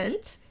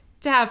hesitant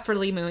to have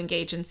Frelimo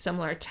engage in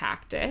similar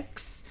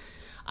tactics.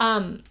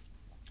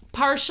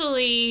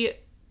 Partially,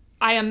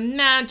 I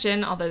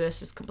imagine, although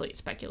this is complete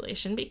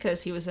speculation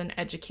because he was an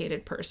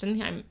educated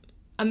person, I'm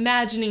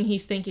imagining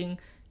he's thinking,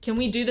 can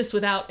we do this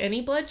without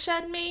any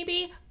bloodshed,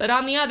 maybe? But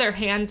on the other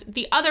hand,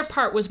 the other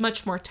part was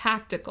much more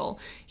tactical.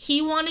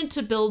 He wanted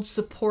to build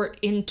support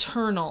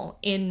internal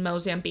in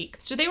Mozambique.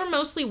 So they were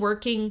mostly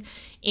working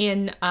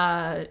in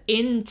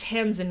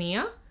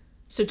Tanzania,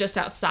 so just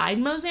outside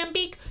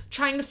Mozambique,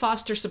 trying to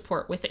foster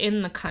support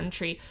within the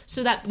country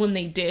so that when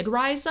they did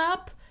rise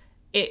up,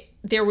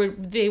 they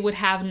would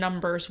have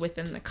numbers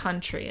within the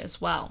country as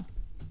well.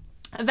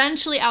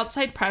 Eventually,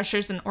 outside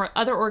pressures and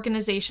other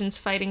organizations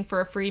fighting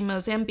for a free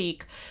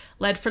Mozambique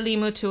led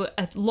Frelimo to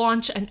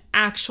launch an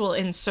actual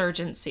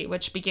insurgency,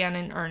 which began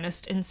in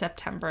earnest in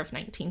September of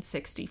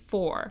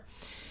 1964.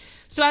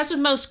 So as with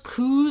most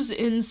coups,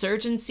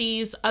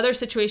 insurgencies, other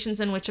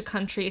situations in which a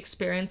country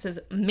experiences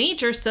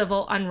major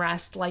civil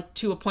unrest, like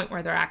to a point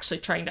where they're actually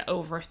trying to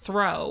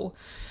overthrow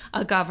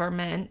a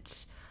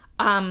government.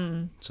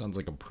 Sounds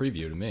like a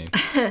preview to me.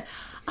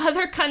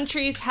 Other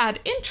countries had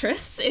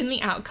interests in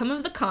the outcome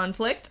of the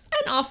conflict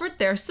and offered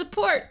their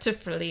support to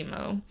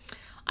Frelimo.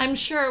 I'm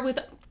sure with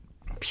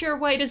pure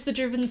white as the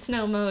driven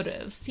snow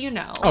motives,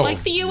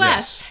 like the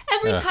U.S. Yes.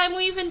 Every time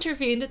we've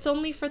intervened, it's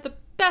only for the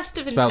best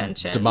of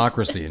intentions. About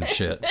democracy and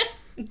shit.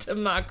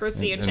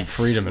 Democracy and shit. And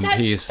freedom and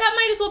peace. That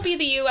might as well be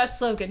the U.S.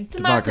 slogan.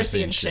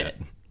 Democracy and shit.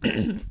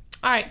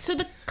 All right, so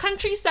the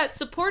countries that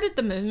supported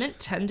the movement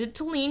tended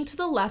to lean to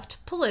the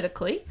left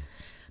politically,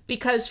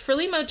 because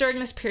Frelimo during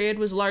this period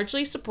was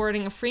largely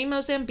supporting a free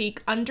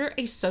Mozambique under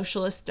a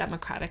socialist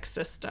democratic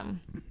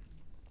system.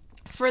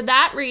 For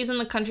that reason,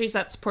 the countries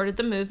that supported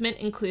the movement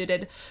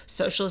included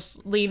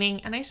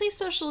socialist-leaning, and I say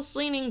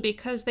socialist-leaning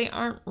because they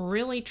aren't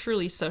really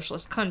truly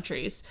socialist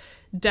countries,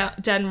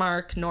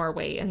 Denmark,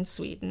 Norway, and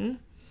Sweden,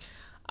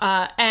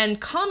 and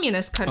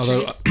communist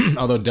countries.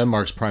 Although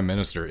Denmark's prime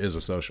minister is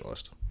a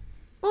socialist.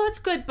 Well, that's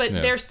good, but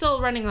they're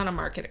still running on a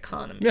market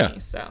economy,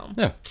 so...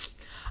 Yeah.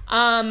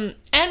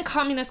 And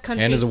communist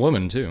countries... And is a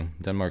woman, too.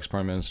 Denmark's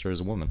prime minister is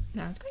a woman.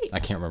 That's great. I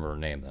can't remember her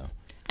name, though.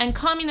 And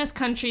communist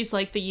countries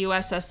like the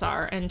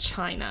USSR and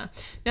China.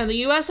 Now,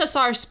 the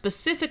USSR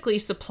specifically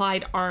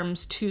supplied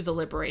arms to the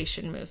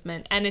liberation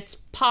movement, and it's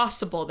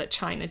possible that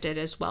China did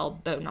as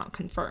well, though not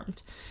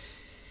confirmed.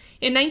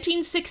 In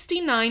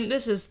 1969,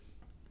 this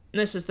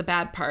is the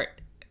bad part.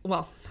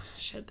 Well,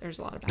 shit, there's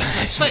a lot of bad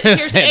parts, but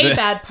here's a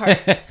bad part.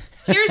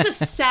 Here's a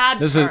sad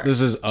part.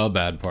 This is a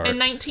bad part. In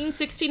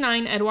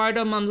 1969,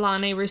 Eduardo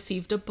Mondlane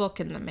received a book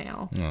in the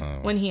mail. Oh.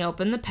 When he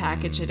opened the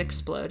package, it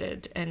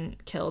exploded and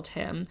killed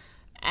him.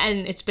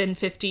 And it's been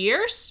 50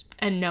 years,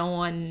 and no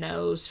one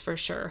knows for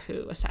sure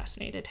who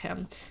assassinated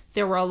him.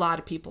 There were a lot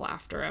of people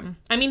after him.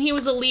 I mean, he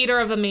was a leader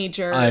of a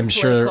major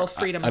political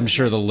freedom movement. I'm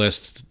sure the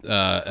list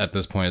at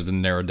this point has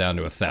been narrowed down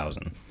to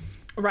 1,000.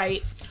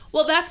 Right.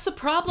 Well, that's the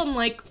problem.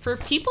 Like, for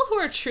people who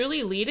are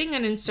truly leading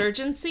an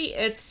insurgency,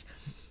 it's,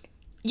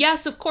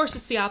 yes, of course,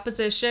 it's the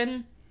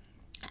opposition,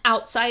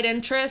 outside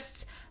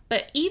interests,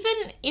 but even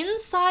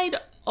inside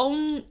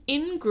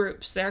in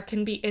groups, there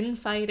can be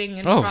infighting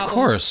and problems, of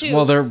course. too.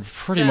 Well, there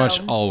pretty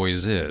much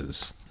always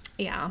is.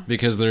 Yeah.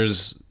 Because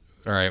there's,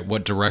 all right,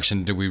 what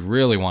direction do we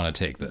really want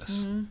to take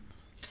this? Mm-hmm.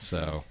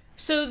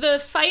 So the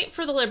fight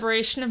for the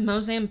liberation of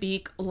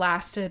Mozambique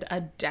lasted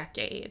a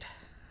decade.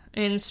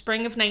 In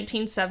spring of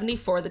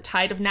 1974, the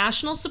tide of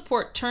national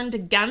support turned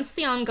against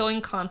the ongoing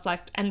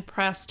conflict and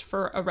pressed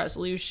for a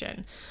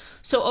resolution.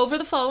 So over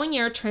the following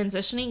year,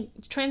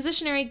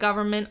 transitionary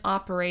government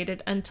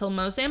operated until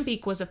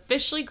Mozambique was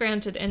officially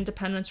granted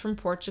independence from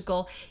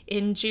Portugal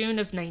in June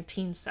of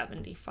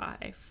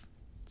 1975.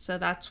 So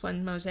that's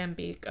when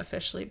Mozambique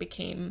officially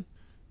became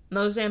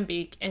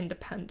Mozambique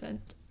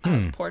independent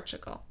of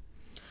Portugal.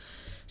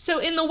 So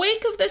in the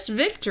wake of this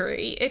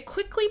victory, it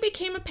quickly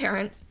became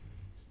apparent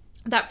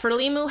that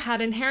Frelimo had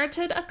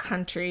inherited a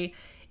country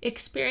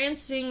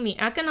experiencing the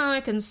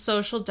economic and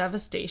social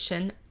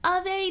devastation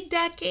of a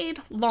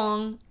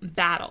decade-long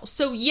battle.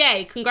 So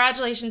yay,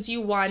 congratulations, you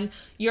won,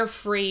 you're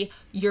free,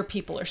 your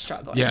people are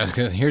struggling. Yeah,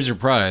 here's your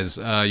prize.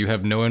 You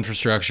have no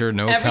infrastructure,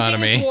 no economy.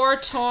 Everything is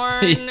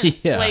war-torn.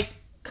 Yeah. Like,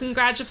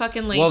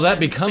 congratulations. Well, that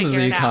becomes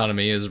the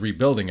economy, is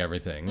rebuilding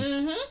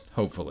everything,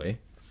 hopefully.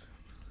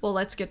 Well,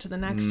 let's get to the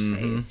next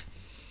phase.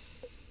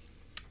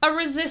 A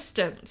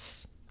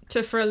resistance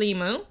to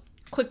Frelimo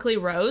quickly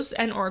rose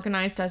and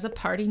organized as a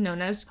party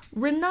known as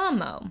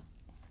Renamo.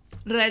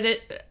 I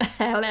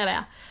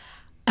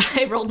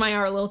rolled my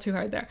R a little too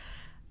hard there.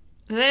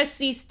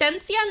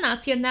 Resistencia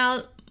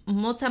Nacional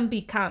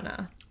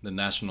Mozambicana. The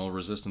National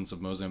Resistance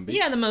of Mozambique?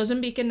 Yeah, the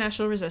Mozambican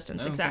National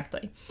Resistance, okay.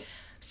 Exactly.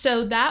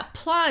 So that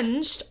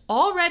plunged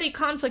already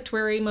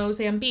conflict-weary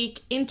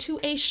Mozambique into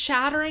a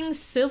shattering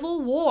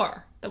civil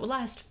war that would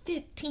last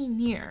 15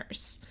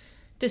 years,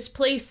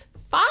 displace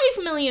 5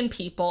 million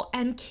people,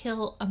 and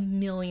kill 1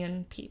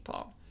 million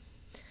people.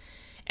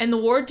 And the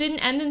war didn't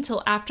end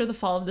until after the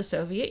fall of the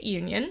Soviet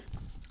Union.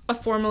 A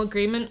formal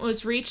agreement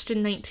was reached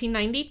in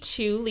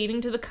 1992, leading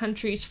to the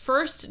country's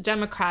first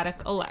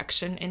democratic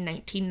election in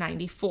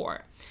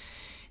 1994.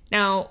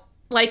 Now,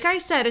 like I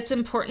said, it's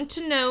important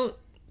to note,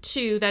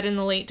 too, that in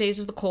the late days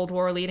of the Cold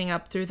War leading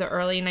up through the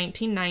early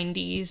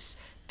 1990s,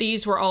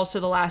 these were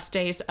also the last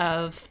days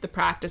of the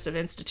practice of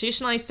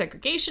institutionalized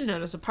segregation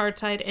known as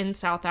apartheid in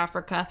South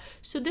Africa.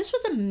 So this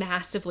was a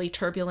massively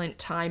turbulent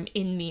time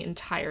in the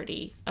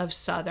entirety of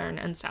Southern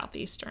and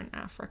Southeastern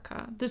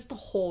Africa. The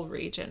whole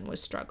region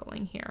was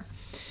struggling here.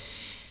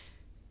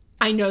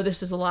 I know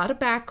this is a lot of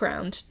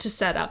background to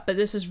set up, but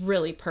this is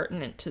really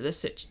pertinent to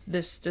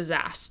this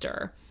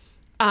disaster.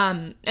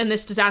 And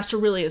this disaster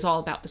really is all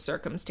about the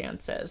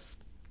circumstances.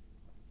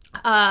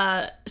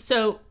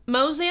 So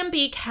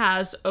Mozambique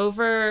has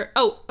now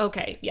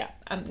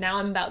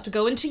I'm about to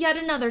go into yet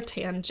another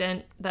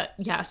tangent that,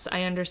 yes,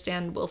 I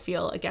understand will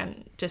feel,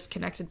 again,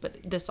 disconnected, but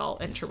this all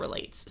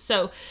interrelates.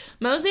 So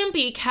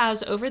Mozambique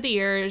has, over the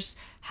years,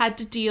 had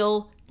to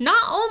deal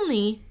not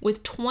only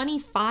with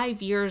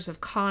 25 years of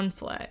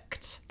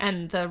conflict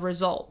and the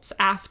results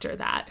after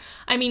that.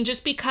 I mean,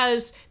 just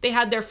because they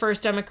had their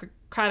first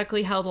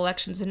democratically held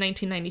elections in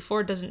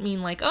 1994 doesn't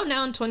mean like, oh,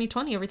 now in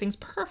 2020 everything's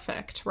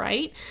perfect,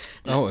 right?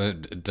 Oh,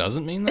 it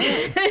doesn't mean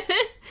that?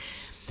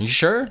 You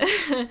sure?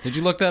 Did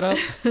you look that up?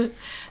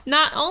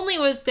 Not only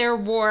was there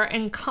war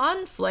and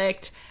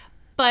conflict,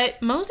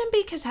 but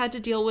Mozambique has had to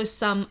deal with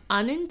some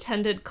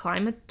unintended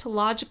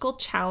climatological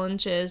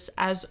challenges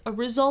as a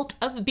result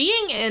of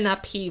being in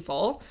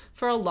upheaval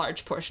for a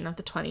large portion of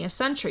the 20th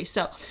century.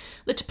 So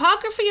the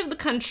topography of the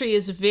country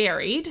is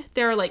varied.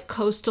 There are like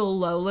coastal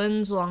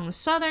lowlands along the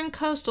southern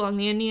coast, along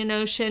the Indian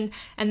Ocean,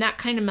 and that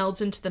kind of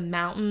melds into the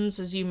mountains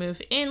as you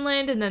move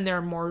inland. And then there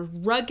are more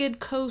rugged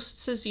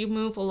coasts as you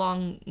move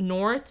along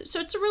north.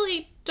 So it's a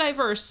really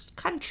diverse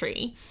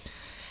country.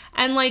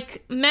 And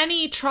like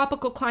many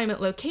tropical climate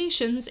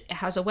locations, it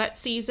has a wet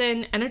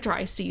season and a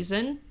dry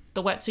season.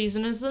 The wet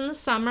season is in the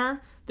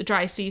summer. The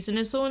dry season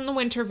is in the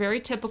winter,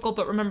 very typical.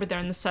 But remember, they're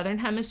in the southern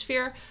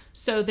hemisphere.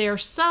 So their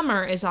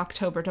summer is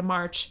October to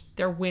March.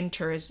 Their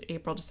winter is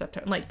April to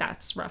September. Like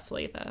that's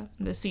roughly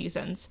the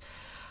seasons.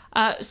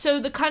 So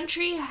the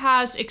country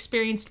has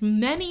experienced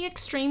many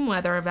extreme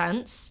weather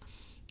events,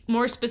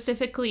 more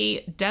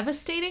specifically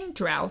devastating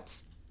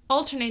droughts,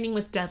 alternating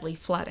with deadly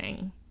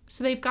flooding.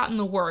 So they've gotten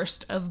the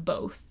worst of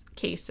both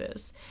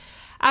cases.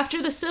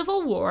 After the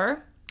Civil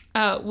War,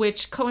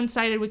 which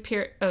coincided with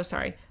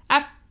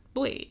after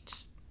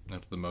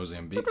the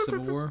Mozambique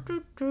Civil War?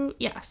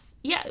 Yes.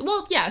 Yeah.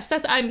 Well, yes.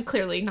 I'm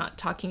clearly not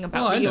talking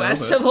about the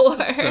U.S. Civil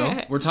War.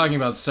 Still, we're talking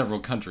about several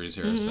countries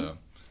here, so.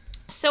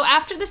 So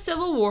after the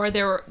Civil War,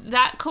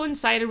 that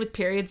coincided with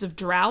periods of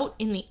drought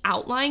in the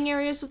outlying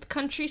areas of the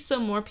country, so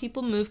more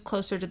people moved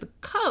closer to the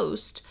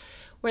coast,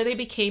 where they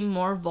became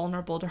more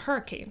vulnerable to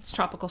hurricanes,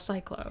 tropical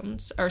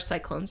cyclones, or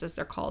cyclones as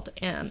they're called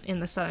in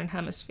the southern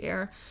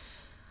hemisphere.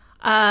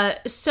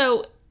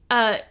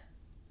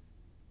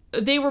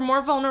 They were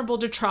more vulnerable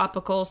to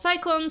tropical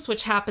cyclones,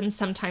 which happens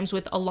sometimes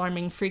with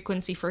alarming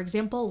frequency. For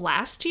example,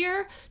 last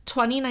year,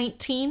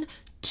 2019,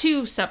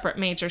 2 separate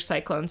major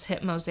cyclones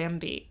hit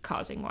Mozambique,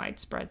 causing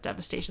widespread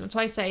devastation. That's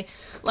why I say,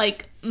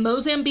 like,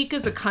 Mozambique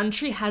as a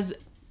country has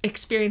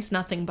experienced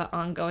nothing but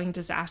ongoing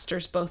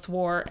disasters, both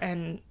war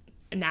and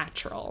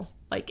natural.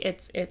 Like,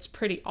 it's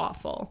pretty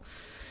awful.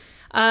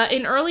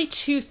 In early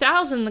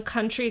 2000, the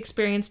country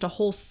experienced a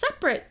whole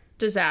separate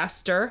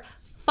disaster.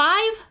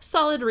 5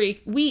 solid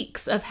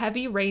weeks of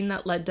heavy rain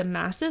that led to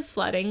massive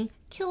flooding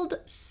killed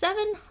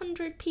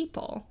 700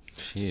 people.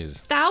 Jeez.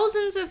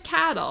 Thousands of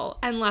cattle,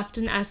 and left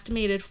an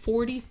estimated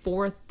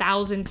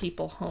 44,000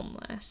 people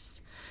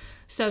homeless.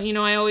 So,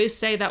 I always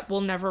say that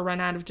we'll never run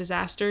out of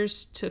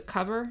disasters to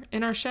cover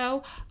in our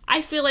show.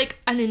 I feel like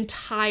an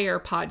entire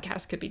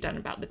podcast could be done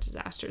about the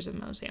disasters of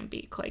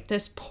Mozambique. Like,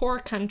 this poor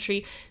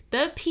country,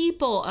 the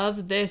people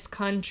of this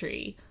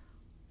country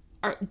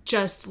are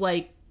just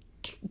like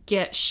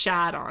get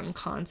shat on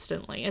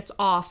constantly. It's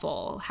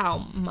awful how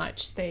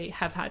much they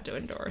have had to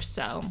endure.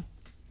 So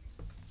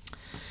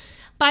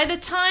by the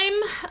time,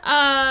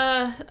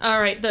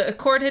 the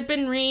accord had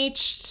been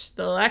reached,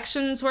 the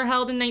elections were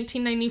held in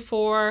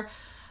 1994,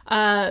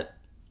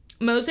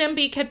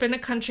 Mozambique had been a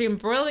country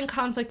embroiled in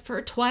conflict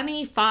for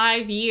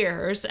 25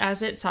 years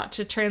as it sought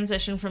to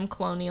transition from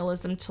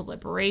colonialism to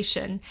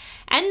liberation.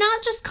 And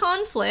not just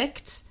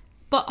conflict,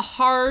 but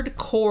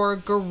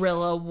hardcore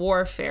guerrilla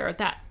warfare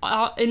that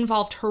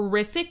involved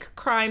horrific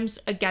crimes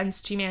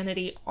against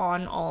humanity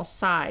on all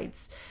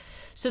sides.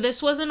 So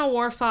this wasn't a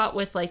war fought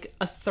with, like,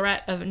 a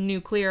threat of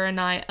nuclear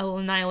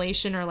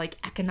annihilation or, like,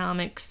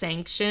 economic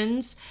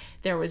sanctions.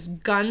 There was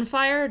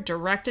gunfire,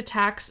 direct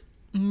attacks,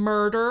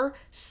 murder,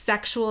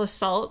 sexual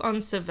assault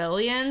on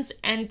civilians,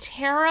 and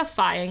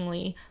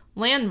terrifyingly,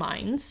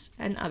 landmines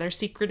and other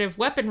secretive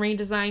weaponry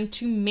designed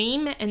to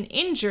maim and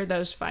injure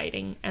those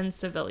fighting and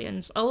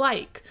civilians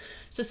alike.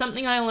 So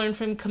something I learned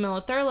from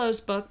Camilla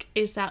Thurlow's book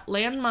is that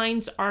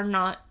landmines are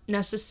not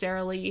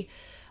necessarily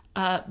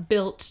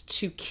built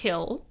to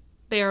kill.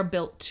 They are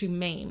built to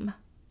maim.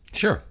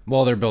 Sure.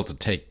 Well, they're built to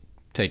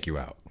take you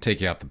out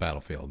the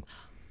battlefield.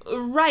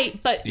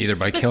 Right, but either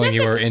by killing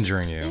you or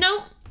injuring you.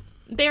 No,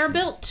 they are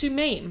built to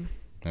maim.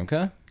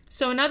 Okay.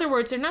 So in other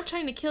words, they're not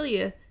trying to kill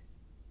you.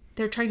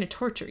 They're trying to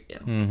torture you.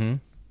 Mm-hmm.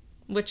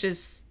 Which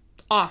is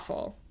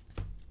awful.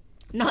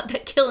 Not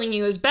that killing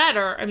you is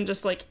better. I'm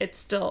just like,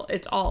 it's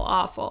all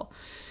awful.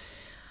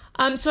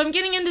 So I'm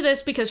getting into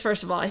this because,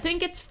 first of all, I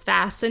think it's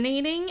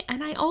fascinating.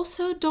 And I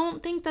also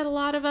don't think that a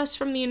lot of us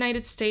from the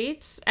United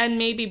States and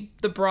maybe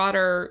the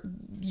broader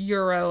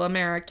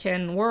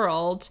Euro-American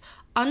world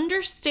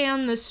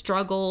understand the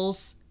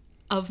struggles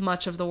of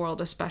much of the world,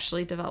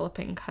 especially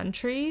developing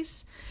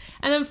countries.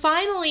 And then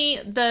finally,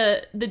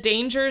 the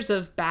dangers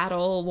of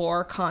battle,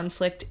 war,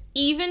 conflict,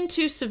 even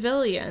to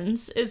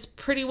civilians, is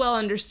pretty well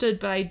understood,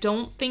 but I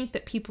don't think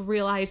that people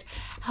realize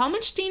how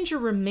much danger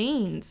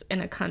remains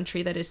in a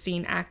country that has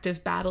seen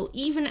active battle,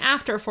 even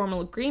after a formal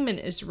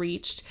agreement is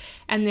reached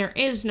and there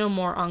is no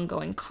more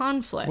ongoing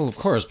conflict. Well, of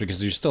course,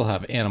 because you still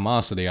have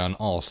animosity on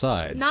all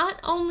sides. Not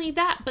only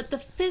that, but the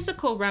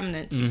physical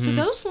remnants. Mm-hmm. So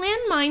those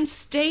landmines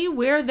stay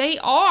where they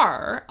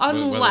are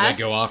unless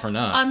they go off or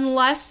not.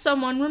 Unless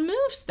someone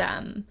removes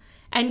them.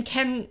 And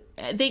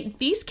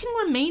these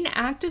can remain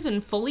active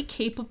and fully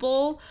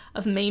capable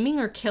of maiming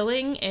or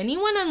killing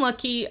anyone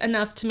unlucky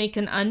enough to make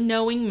an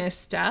unknowing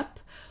misstep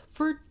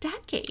for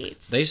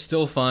decades. They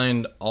still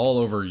find all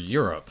over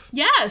Europe.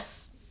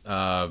 Yes.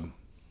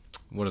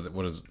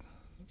 What is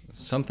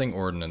something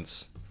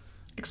ordnance?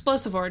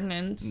 Explosive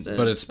ordnance.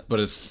 But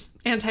it's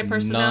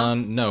anti-personnel?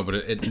 No, but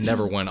it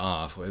never went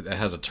off. It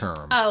has a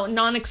term. Oh,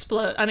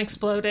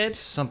 unexploded?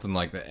 Something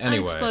like that.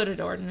 Anyway. Unexploded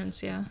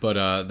ordnance, yeah.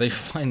 But they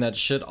find that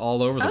shit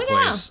all over the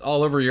place. Yeah.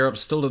 All over Europe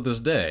still to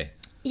this day.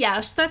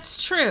 Yes,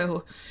 that's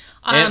true.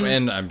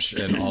 And I'm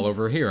sure, and all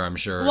over here, I'm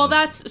sure. Well,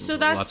 that's the thing.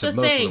 Most of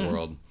the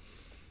world.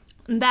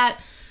 That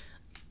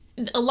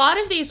a lot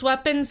of these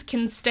weapons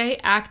can stay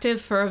active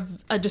for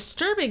a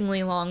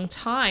disturbingly long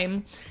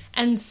time.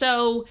 And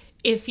so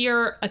if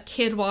you're a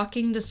kid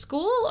walking to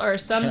school or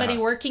somebody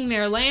working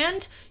their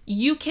land,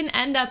 you can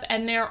end up,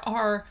 and there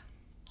are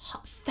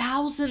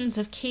thousands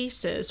of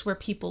cases where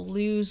people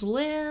lose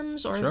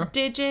limbs or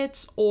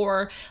digits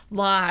or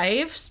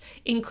lives,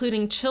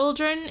 including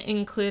children,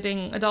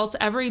 including adults,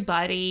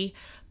 everybody,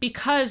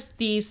 because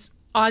these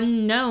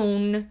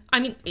unknown,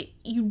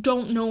 you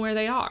don't know where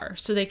they are,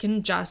 so they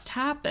can just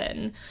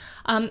happen.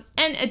 And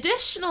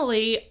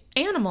additionally,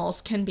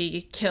 animals can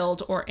be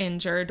killed or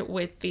injured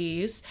with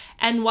these.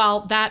 And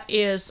while that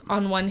is,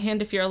 on one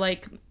hand, if you're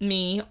like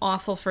me,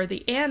 awful for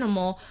the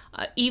animal,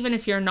 even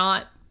if you're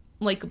not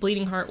like a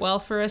bleeding heart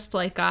welfarist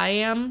like I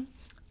am,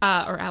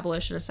 or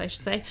abolitionists, I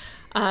should say,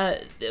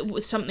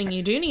 something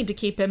you do need to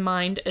keep in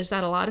mind is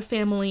that a lot of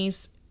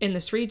families in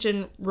this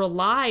region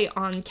rely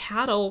on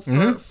cattle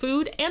for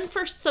food and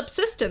for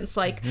subsistence.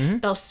 Like,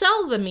 they'll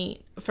sell the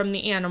meat from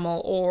the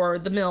animal or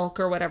the milk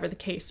or whatever the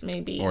case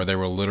may be. Or they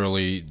will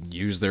literally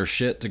use their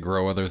shit to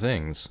grow other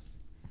things.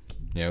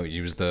 You know,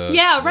 use the...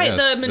 Yeah, right,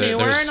 the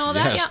manure and all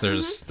that. Yes, yeah.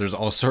 there's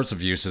all sorts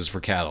of uses for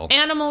cattle.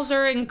 Animals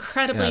are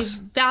incredibly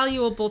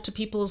valuable to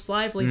people's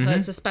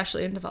livelihoods,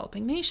 especially in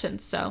developing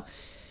nations. So,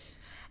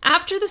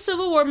 after the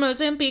Civil War,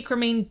 Mozambique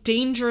remained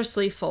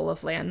dangerously full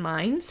of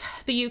landmines.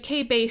 The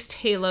UK-based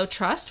Halo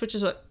Trust, which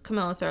is what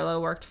Camilla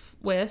Thurlow worked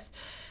with,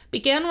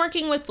 began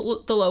working with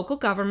the local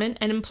government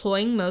and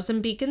employing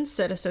Mozambican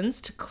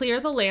citizens to clear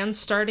the land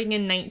starting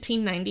in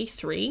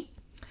 1993.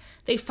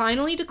 They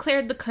finally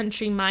declared the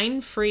country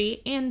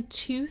mine-free in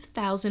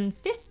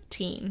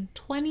 2015.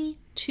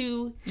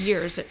 22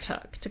 years it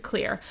took to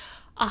clear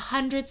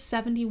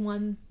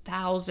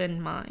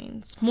 171,000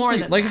 mines. More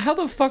than like, that. how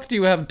the fuck do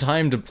you have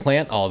time to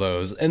plant all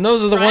those? And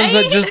those are the ones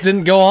that just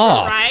didn't go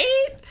off. Right?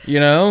 You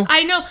know?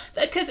 I know,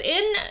 because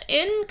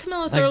in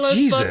Camilla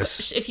Thurlow's book,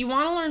 if you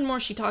want to learn more,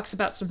 she talks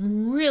about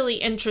some really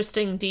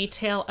interesting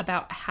detail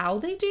about how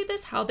they do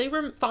this, how they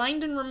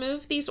find and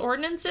remove these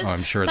ordinances. Oh,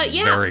 I'm sure it's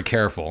very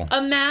careful.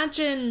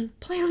 Imagine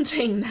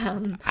planting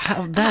them.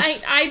 How,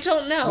 I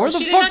don't know.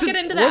 She did not get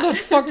into that. Where the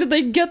fuck did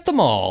they get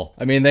them all?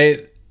 I mean,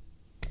 the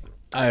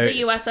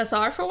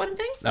USSR, for one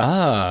thing.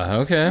 Ah,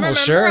 okay. Remember, well,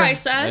 sure. I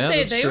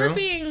said they were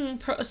being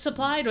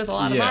supplied with a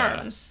lot of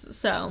arms.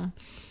 So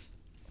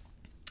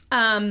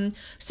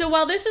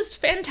while this is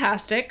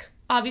fantastic,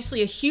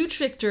 obviously a huge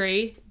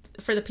victory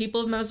for the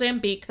people of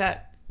Mozambique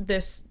that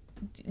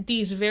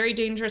these very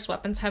dangerous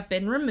weapons have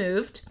been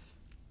removed,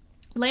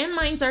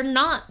 landmines are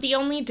not the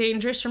only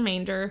dangerous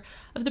remainder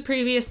of the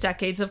previous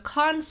decades of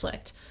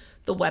conflict.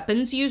 The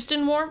weapons used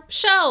in war,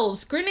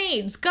 shells,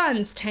 grenades,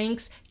 guns,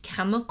 tanks,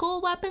 chemical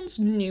weapons,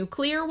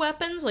 nuclear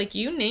weapons, like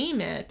you name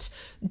it,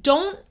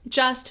 don't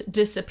just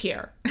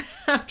disappear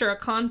after a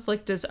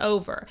conflict is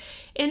over.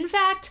 In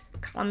fact,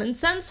 common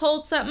sense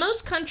holds that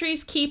most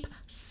countries keep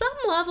some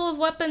level of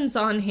weapons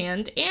on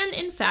hand and,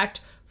 in fact,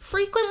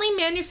 frequently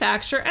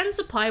manufacture and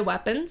supply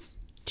weapons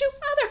to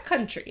other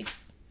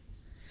countries.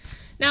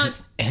 Now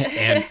it's...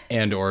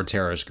 and or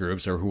terrorist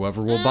groups or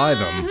whoever will buy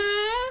them.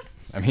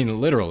 I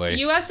mean, literally.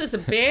 The U.S. is a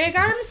big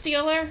arms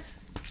dealer.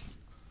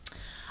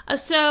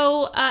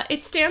 So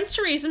it stands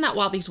to reason that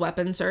while these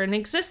weapons are in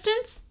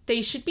existence,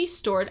 they should be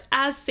stored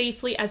as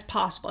safely as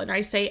possible. And I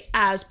say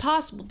as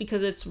possible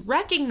because it's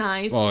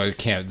recognized... Well, it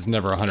can't. It's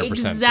never 100%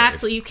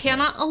 Exactly. safe. You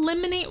cannot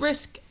eliminate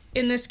risk.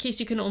 In this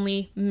case, you can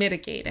only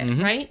mitigate it,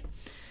 right?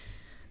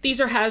 These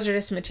are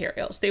hazardous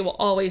materials. They will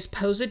always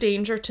pose a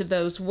danger to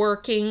those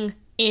working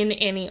in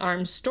any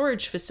arms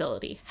storage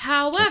facility.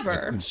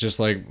 However... It's just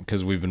like,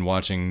 because we've been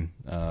watching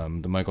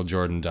the Michael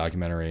Jordan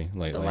documentary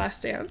lately. The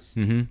Last Dance.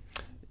 Mm-hmm.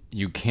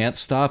 You can't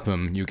stop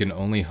him. You can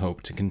only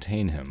hope to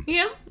contain him.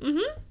 Yeah.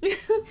 Mm-hmm.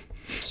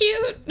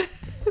 Cute.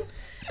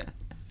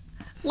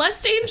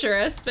 Less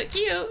dangerous, but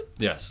cute.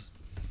 Yes.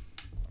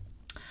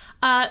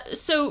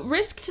 So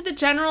risk to the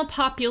general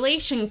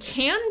population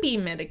can be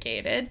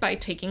mitigated by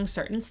taking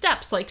certain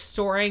steps, like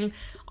storing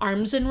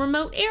arms in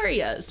remote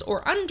areas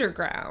or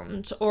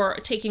underground, or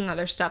taking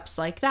other steps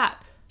like that.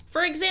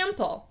 For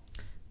example,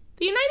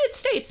 the United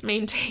States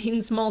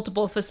maintains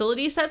multiple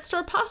facilities that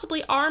store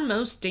possibly our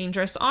most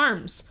dangerous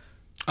arms.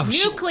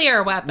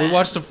 Nuclear weapons. We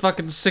watched a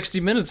fucking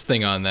 60 Minutes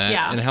thing on that,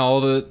 and how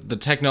all the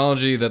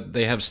technology that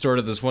they have stored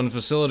at this one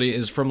facility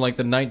is from like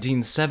the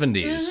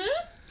 1970s.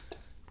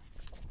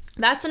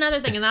 That's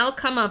another thing, and that'll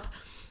come up,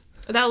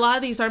 that a lot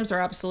of these arms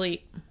are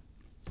obsolete.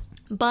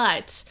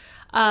 But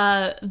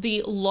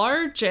the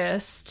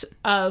largest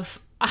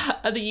of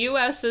the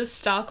U.S.'s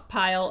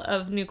stockpile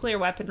of nuclear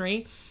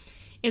weaponry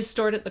is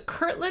stored at the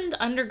Kirtland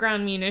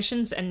Underground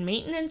Munitions and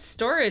Maintenance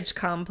Storage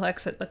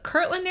Complex at the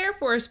Kirtland Air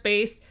Force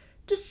Base,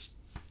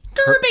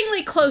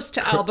 disturbingly close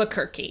to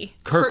Albuquerque.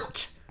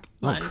 Kirtland.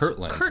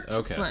 Kirtland.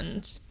 Okay.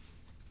 Kirtland.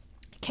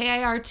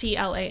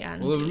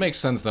 Well, it would make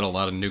sense that a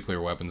lot of nuclear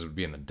weapons would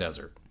be in the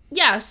desert.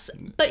 Yes,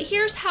 but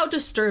here's how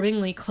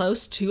disturbingly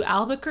close to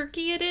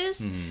Albuquerque it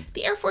is.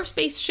 The Air Force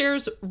Base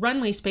shares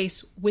runway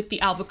space with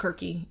the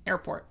Albuquerque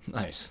airport.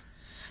 Nice.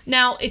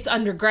 Now, it's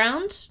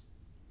underground.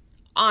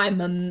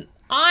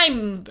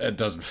 It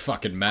doesn't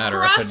fucking matter.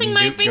 Crossing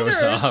my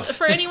fingers goes off.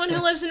 for anyone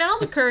who lives in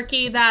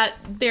Albuquerque that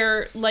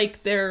they're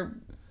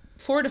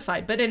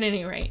fortified, but at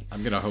any rate.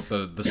 I'm gonna hope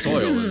the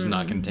soil is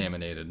not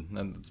contaminated.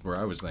 That's where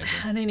I was thinking.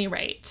 At any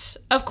rate.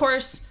 Of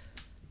course,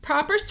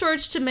 proper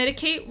storage to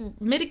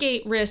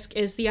mitigate risk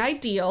is the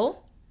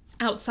ideal,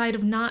 outside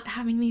of not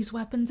having these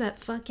weapons at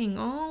fucking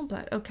all,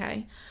 but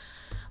okay.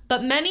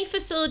 But many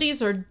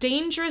facilities are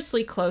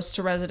dangerously close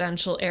to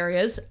residential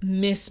areas,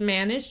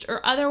 mismanaged,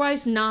 or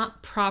otherwise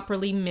not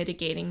properly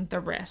mitigating the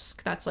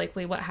risk. That's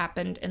likely what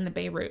happened in the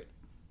Beirut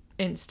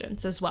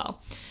instance as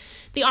well.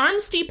 The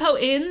arms depot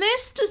in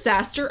this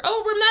disaster,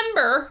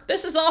 remember,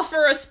 this is all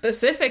for a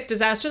specific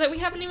disaster that we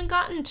haven't even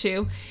gotten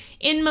to,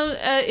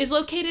 is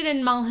located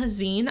in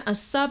Malhazine, a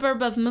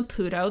suburb of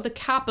Maputo, the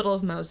capital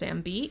of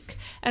Mozambique,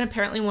 and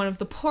apparently one of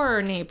the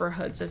poorer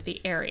neighborhoods of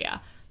the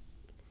area.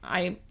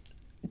 I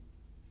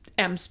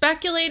am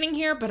speculating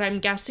here, but I'm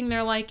guessing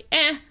they're like,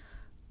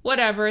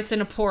 whatever, it's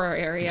in a poorer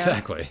area.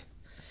 Exactly.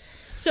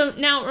 So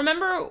now,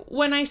 remember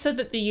when I said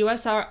that the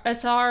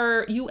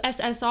USSR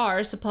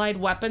supplied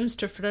weapons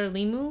to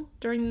Frelimo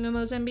during the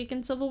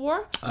Mozambican Civil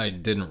War? I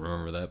didn't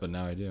remember that, but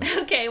now I do.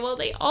 Okay, well,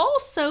 they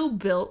also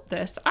built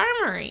this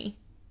armory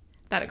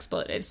that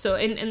exploded. So,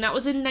 and that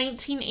was in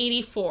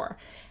 1984.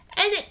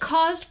 And it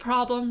caused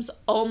problems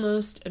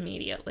almost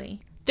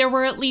immediately. There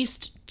were at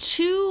least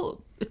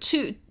two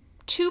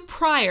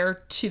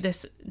prior to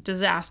this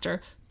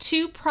disaster,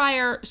 2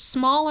 prior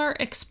smaller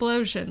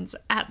explosions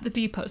at the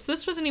depots.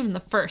 This wasn't even the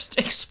first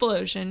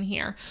explosion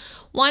here.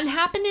 One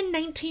happened in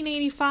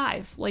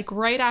 1985, like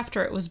right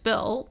after it was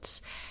built.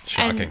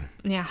 Shocking.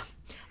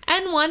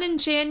 And one in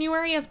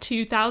January of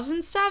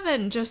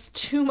 2007, just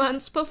 2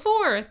 months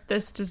before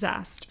this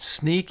disaster.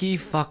 Sneaky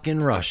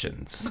fucking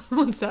Russians.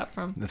 What's that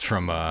from? That's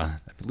from, I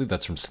believe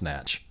that's from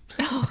Snatch.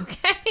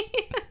 Okay.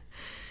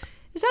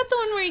 Is that the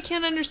one where you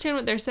can't understand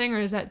what they're saying,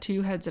 or is that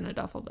 2 heads in a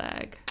duffel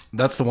bag?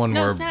 That's the one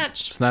where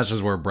Snatch. Snatch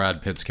is where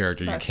Brad Pitt's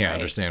character, That's you can't right.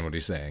 understand what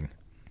he's saying.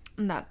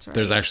 That's right.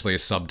 There's actually a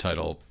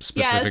subtitle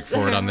specific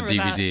for it on the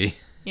DVD. That.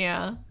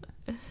 Yeah.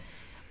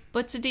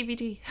 What's a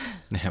DVD?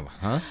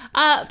 Huh?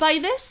 By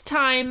this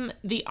time,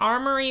 the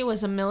armory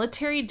was a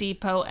military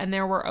depot, and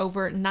there were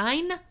over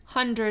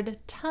 900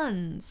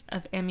 tons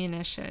of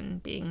ammunition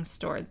being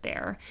stored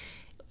there.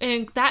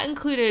 And that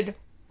included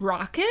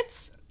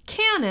rockets,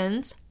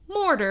 cannons,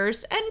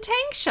 mortars, and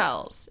tank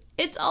shells.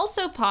 It's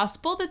also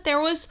possible that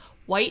there was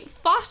white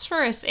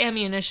phosphorus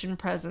ammunition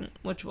present,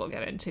 which we'll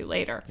get into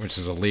later. Which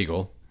is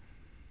illegal.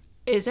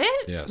 Is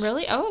it? Yes.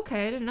 Really? Oh,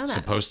 okay. I didn't know that.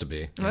 Supposed to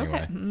be,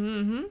 anyway.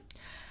 Okay.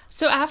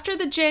 So after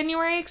the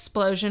January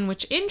explosion,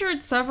 which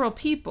injured several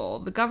people,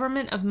 the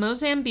government of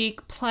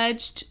Mozambique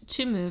pledged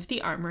to move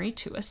the armory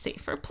to a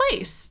safer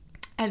place.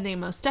 And they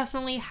most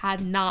definitely had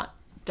not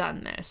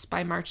done this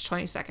by March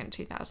 22nd,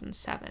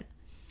 2007.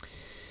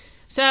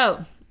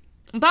 So,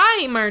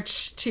 by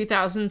March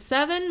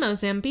 2007,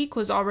 Mozambique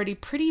was already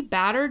pretty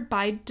battered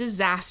by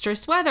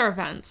disastrous weather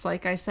events,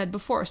 like I said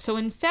before. So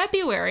in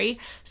February,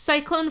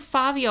 Cyclone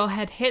Fabio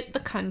had hit the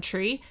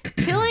country,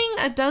 killing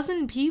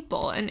 12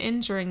 people and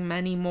injuring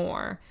many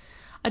more.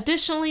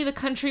 Additionally, the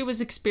country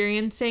was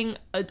experiencing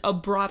a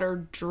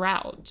broader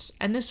drought,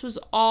 and this was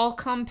all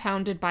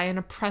compounded by an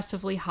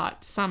oppressively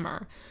hot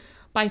summer.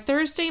 By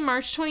Thursday,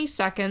 March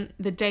 22nd,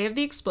 the day of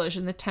the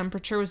explosion, the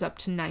temperature was up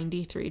to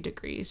 93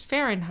 degrees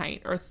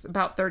Fahrenheit, or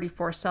about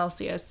 34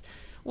 Celsius,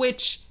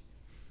 which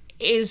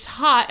is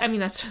hot. I mean,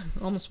 that's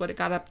almost what it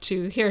got up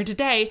to here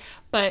today.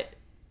 But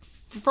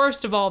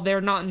first of all, they're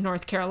not in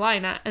North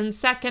Carolina. And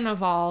second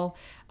of all,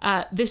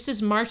 this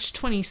is March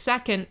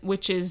 22nd,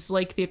 which is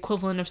like the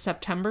equivalent of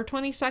September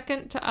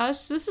 22nd to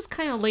us. This is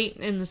kind of late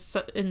in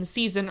the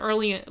season,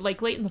 early,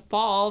 like late in the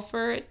fall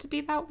for it to be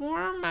that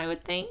warm, I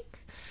would think.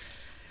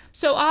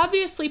 So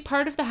obviously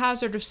part of the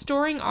hazard of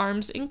storing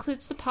arms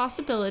includes the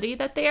possibility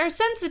that they are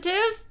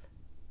sensitive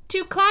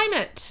to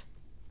climate.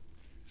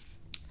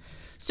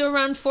 So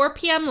around 4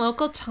 p.m.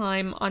 local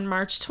time on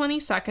March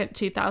 22nd,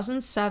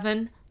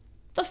 2007,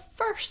 the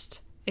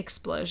first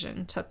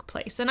explosion took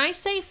place. And I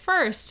say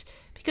first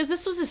because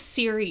this was a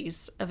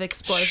series of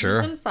explosions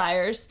and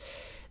fires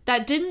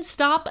that didn't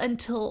stop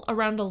until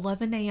around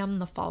 11 a.m.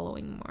 the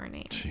following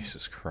morning.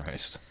 Jesus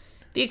Christ.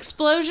 The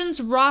explosions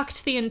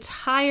rocked the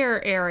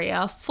entire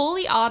area,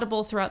 fully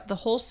audible throughout the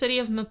whole city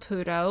of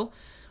Maputo.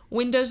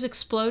 Windows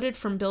exploded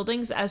from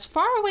buildings as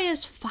far away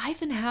as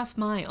 5.5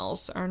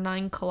 miles, or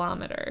 9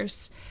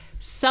 kilometers.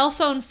 Cell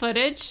phone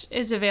footage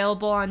is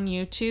available on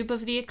YouTube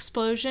of the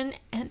explosion,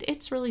 and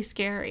it's really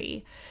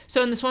scary.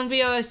 So in this one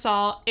video I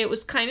saw, it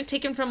was kind of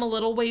taken from a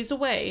little ways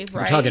away,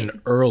 right? We're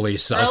talking early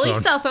cell phone. Early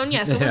cell phone,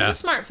 yes. It wasn't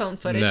smartphone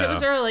footage. No. It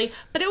was early,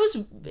 but it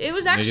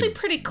was actually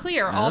pretty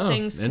clear, all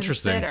things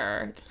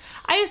considered.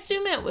 I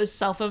assume it was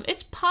cell phone.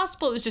 It's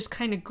possible it was just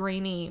kind of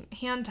grainy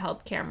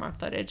handheld camera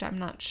footage. I'm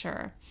not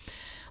sure.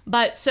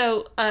 But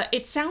so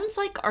it sounds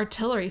like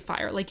artillery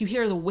fire. Like you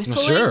hear the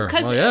whistling. Sure.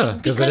 Well, yeah,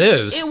 because it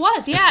is. It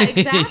was. Yeah,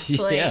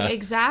 exactly. Yeah.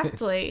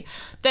 Exactly.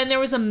 Then there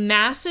was a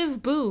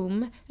massive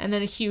boom and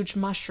then a huge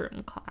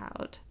mushroom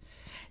cloud.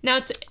 Now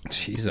it's...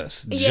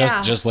 Jesus.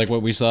 Yeah. Just like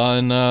what we saw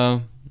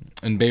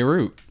in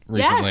Beirut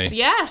recently.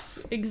 Yes,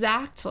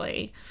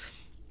 exactly.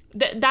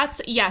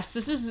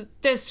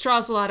 This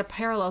draws a lot of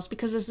parallels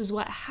because this is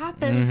what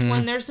happens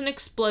when there's an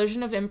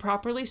explosion of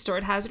improperly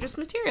stored hazardous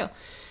material.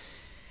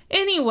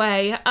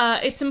 Anyway,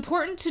 it's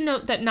important to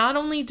note that not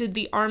only did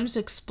the arms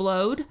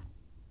explode,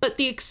 but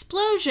the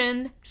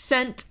explosion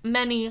sent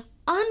many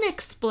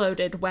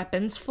unexploded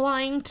weapons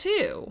flying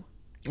too.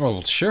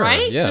 Oh, sure.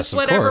 Right? Yes, just of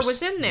whatever course.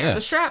 was in there, Yes.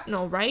 the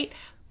shrapnel, right?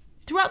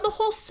 Throughout the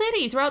whole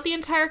city, throughout the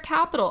entire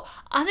capital,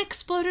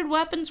 unexploded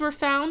weapons were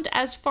found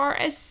as far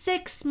as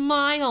 6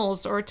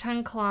 miles or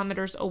 10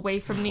 kilometers away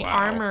from the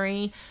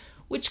armory,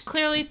 which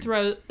clearly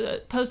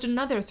posed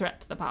another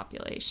threat to the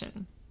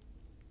population.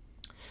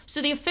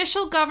 So the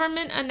official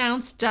government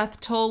announced death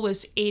toll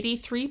was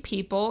 83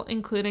 people,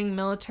 including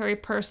military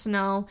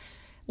personnel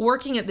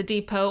working at the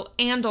depot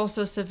and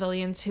also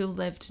civilians who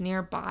lived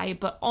nearby.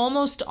 But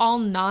almost all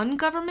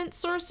non-government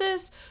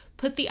sources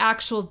put the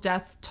actual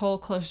death toll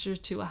closer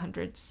to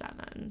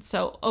 107.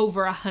 So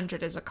over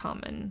 100 is a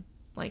common,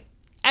 like,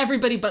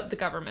 everybody but the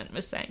government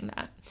was saying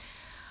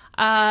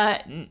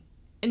that.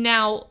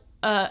 Now,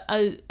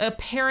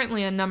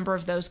 apparently a number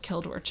of those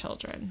killed were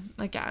children.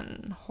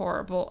 Again,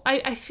 horrible.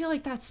 I feel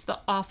like that's the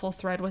awful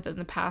thread within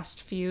the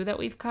past few that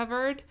we've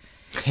covered.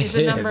 Is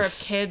the number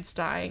of kids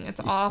dying.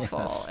 It's awful.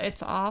 Yes.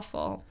 It's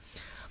awful.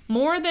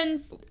 More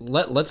than...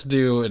 Let's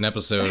do an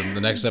episode,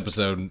 the next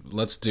episode,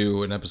 let's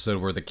do an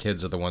episode where the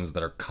kids are the ones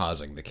that are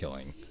causing the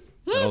killing.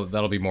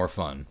 That'll be more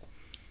fun.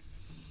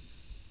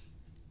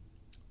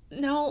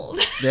 No.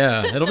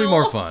 Yeah, it'll be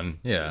more fun.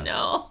 Yeah.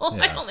 No,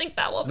 yeah. I don't think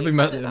that will be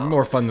fun at all.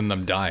 More fun than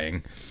them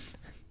dying.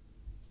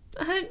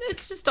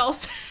 It's just all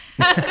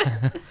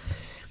sad.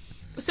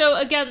 So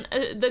again,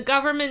 the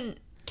government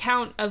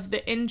count of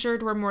the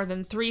injured were more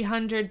than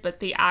 300,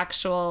 but the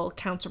actual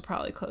counts were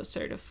probably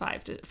closer to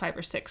 500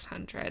 or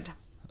 600.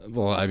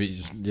 Well, I mean,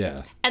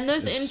 yeah. And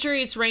those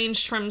injuries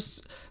ranged from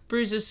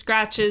bruises,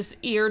 scratches,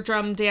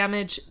 eardrum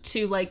damage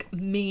to like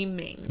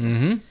maiming.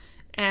 Mm-hmm.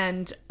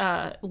 And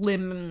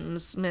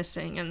limbs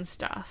missing and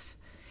stuff.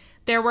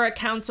 There were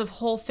accounts of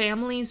whole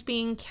families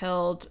being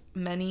killed,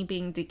 many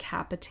being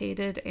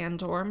decapitated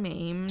and or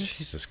maimed.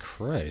 Jesus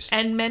Christ.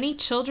 And many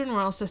children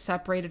were also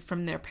separated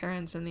from their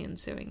parents in the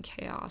ensuing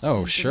chaos.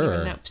 Oh,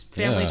 sure.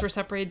 Families were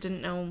separated,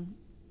 didn't know.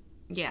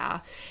 Yeah.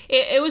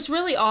 It was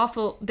really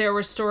awful. There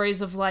were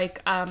stories of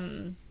like,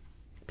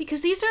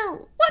 because these are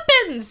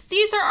weapons.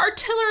 These are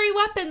artillery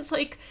weapons.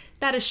 Like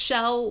that a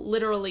shell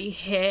literally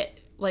hit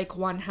like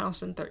one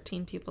house and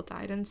 13 people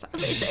died inside.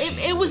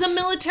 It was a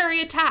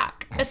military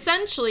attack,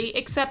 essentially,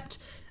 except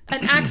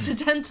an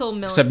accidental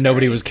military. Except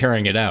nobody was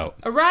carrying it out.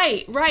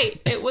 Right.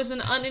 It was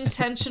an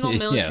unintentional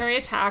military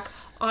attack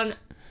on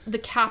the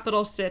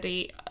capital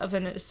city of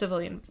a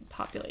civilian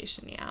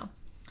population, yeah.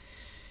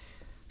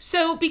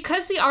 So,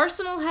 because the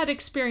arsenal had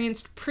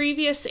experienced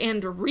previous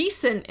and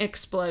recent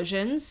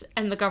explosions,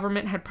 and the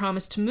government had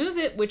promised to move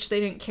it, which they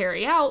didn't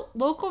carry out,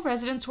 local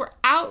residents were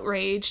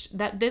outraged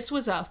that this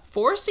was a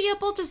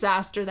foreseeable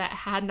disaster that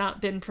had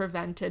not been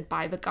prevented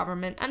by the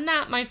government. And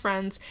that, my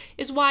friends,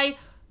 is why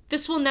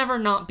this will never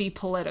not be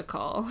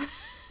political.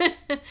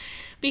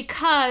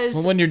 Because...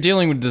 Well, when you're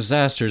dealing with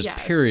disasters,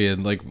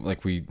 period,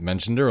 like we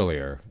mentioned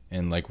earlier,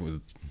 and like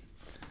with...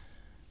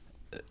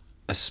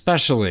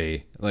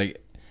 Especially, like...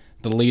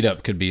 The lead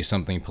up could be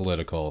something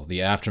political.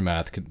 The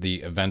aftermath,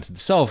 the event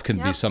itself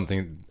could be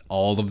something.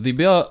 All of the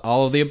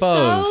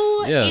above.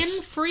 So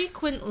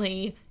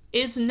infrequently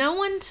is no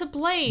one to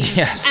blame.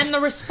 Yes. And the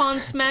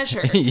response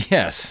measured.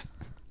 Yes.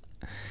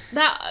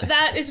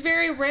 That is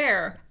very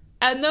rare,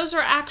 and those are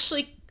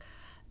actually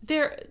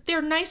they're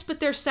nice, but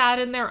they're sad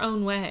in their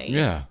own way.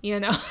 Yeah. You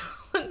know,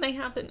 they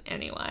happen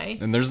anyway.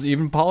 And there's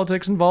even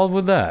politics involved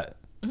with that.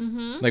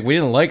 Mm-hmm. Like we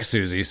didn't like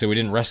Susie, so we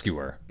didn't rescue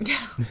her.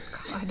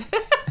 God.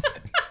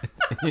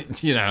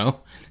 You know,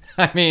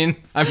 I mean,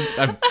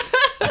 I'm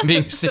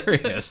being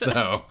serious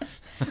though.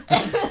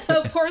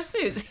 Poor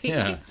Susie.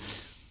 Yeah.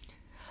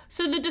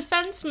 So the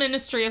Defense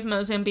Ministry of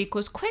Mozambique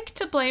was quick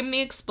to blame the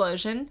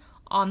explosion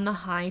on the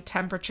high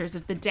temperatures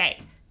of the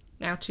day.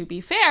 Now, to be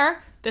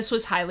fair, this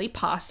was highly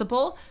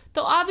possible,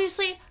 though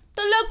obviously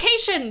the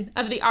location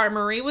of the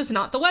armory was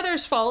not the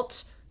weather's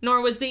fault,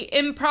 nor was the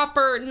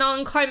improper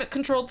non-climate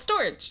controlled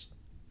storage.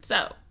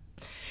 So...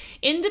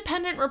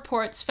 Independent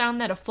reports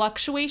found that a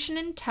fluctuation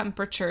in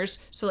temperatures,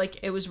 so like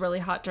it was really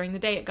hot during the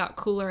day, it got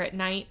cooler at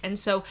night, and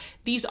so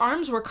these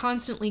arms were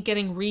constantly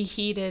getting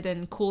reheated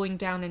and cooling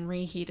down and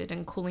reheated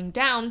and cooling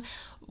down,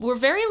 were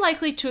very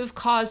likely to have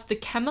caused the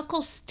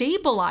chemical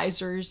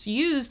stabilizers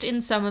used in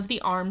some of the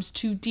arms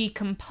to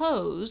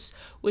decompose,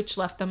 which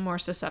left them more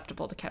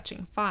susceptible to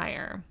catching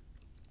fire.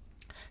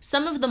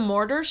 Some of the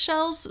mortar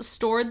shells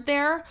stored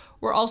there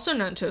were also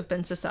known to have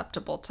been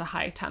susceptible to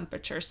high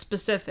temperatures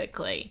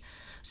specifically.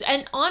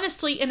 And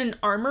honestly, in an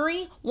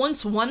armory,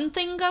 once one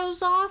thing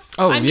goes off...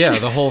 Oh,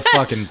 the whole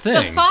fucking thing.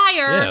 The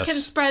fire can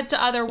spread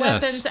to other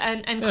weapons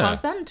and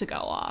cause them to go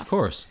off. Of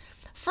course.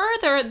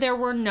 Further, there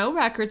were no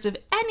records of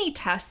any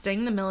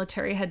testing the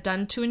military had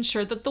done to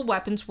ensure that the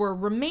weapons were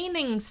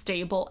remaining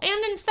stable.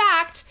 And in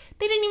fact,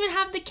 they didn't even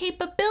have the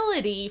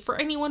capability for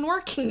anyone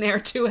working there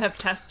to have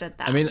tested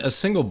them. I mean, a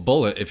single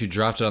bullet, if you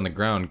dropped it on the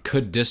ground,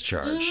 could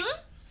discharge. Mm-hmm.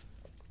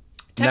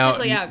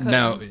 Technically, it could.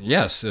 Now,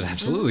 yes, it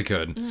absolutely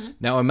could. Mm-hmm.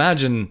 Now,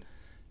 imagine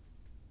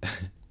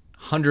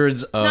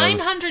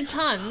 900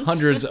 tons.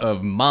 Hundreds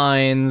of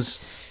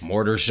mines,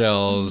 mortar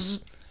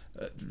shells,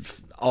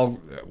 all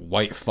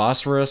white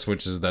phosphorus,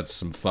 that's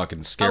some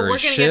fucking scary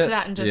shit. We're going to get to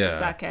that in just a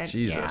second.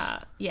 Jesus.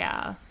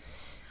 Yeah.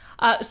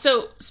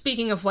 So,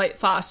 speaking of white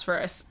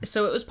phosphorus,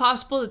 so it was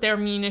possible that there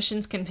were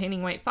munitions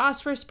containing white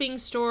phosphorus being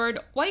stored.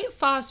 White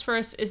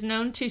phosphorus is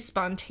known to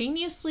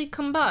spontaneously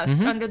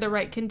combust under the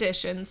right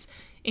conditions,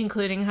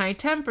 including high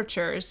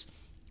temperatures.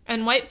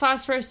 And white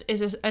phosphorus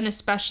is an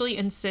especially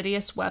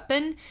insidious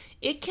weapon.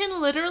 It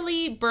can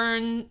literally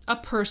burn a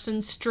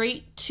person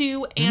straight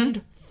to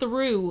and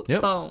through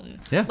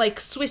bone. Yeah. Like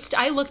Swiss.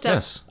 I looked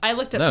up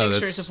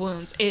pictures of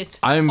wounds. It's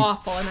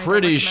awful. And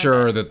pretty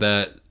sure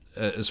that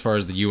as far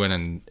as the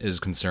UN is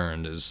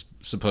concerned, is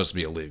supposed to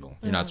be illegal.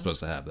 You're not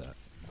supposed to have that.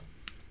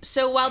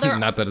 So while there,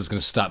 not that it's going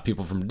to stop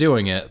people from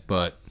doing it,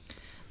 but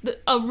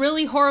a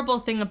really horrible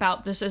thing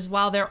about this is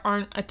while there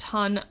aren't a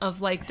ton of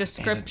like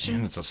descriptions,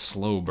 and it's a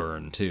slow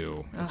burn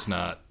too. It's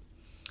not.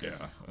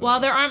 Yeah. While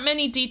there aren't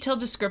many detailed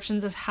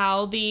descriptions of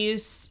how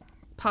these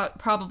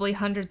probably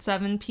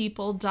 107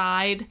 people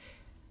died,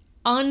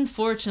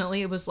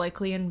 unfortunately, it was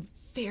likely in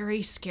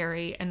very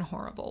scary and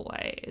horrible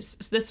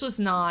ways. This was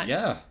not.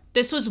 Yeah.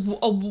 This was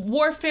a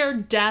warfare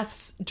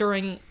deaths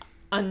during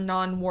a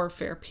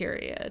non-warfare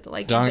period,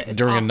 like during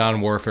a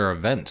non-warfare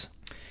event.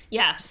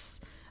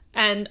 Yes,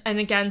 and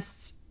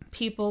against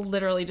people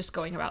literally just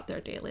going about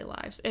their daily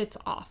lives. It's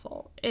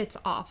awful. It's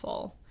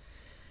awful.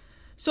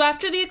 So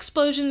after the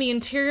explosion, the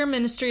Interior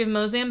Ministry of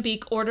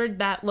Mozambique ordered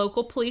that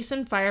local police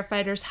and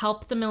firefighters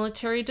help the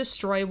military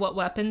destroy what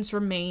weapons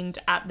remained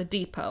at the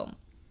depot.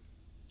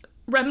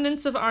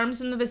 Remnants of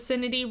arms in the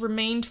vicinity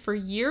remained for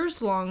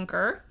years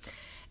longer,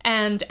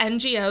 and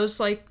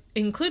NGOs,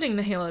 including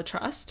the Halo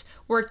Trust,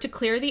 worked to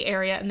clear the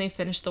area, and they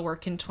finished the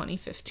work in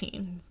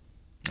 2015.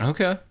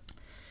 Okay.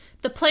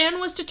 The plan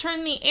was to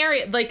turn the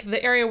area,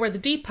 the area where the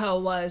depot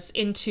was,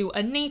 into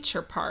a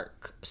nature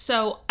park.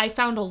 So I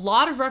found a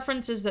lot of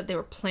references that they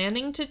were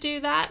planning to do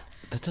that.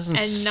 That doesn't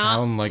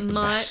sound like the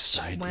best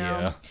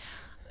idea.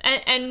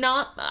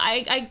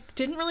 I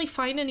didn't really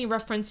find any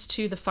reference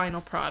to the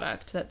final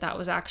product that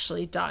was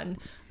actually done.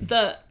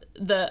 The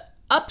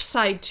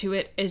upside to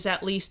it is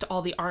at least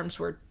all the arms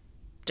were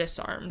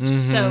disarmed. Mm-hmm.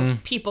 So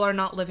people are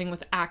not living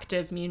with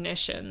active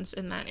munitions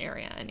in that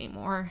area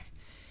anymore.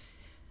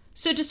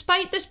 So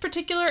despite this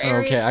particular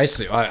area... Okay, I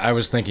see. I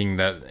was thinking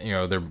that,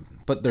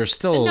 there's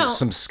still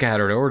some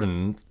scattered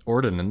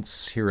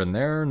ordnance here and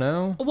there,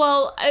 no?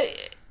 Well,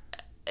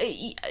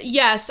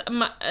 yes,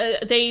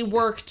 they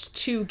worked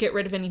to get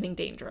rid of anything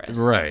dangerous.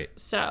 Right.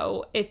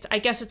 So I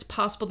guess it's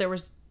possible there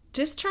was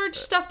discharge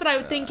stuff, but I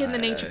would think in the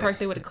nature park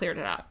they would have cleared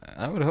it out.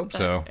 I would hope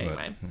so.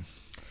 Anyway.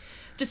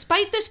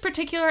 Despite this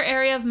particular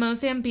area of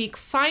Mozambique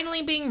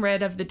finally being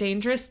rid of the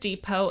dangerous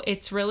depot,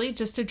 it's really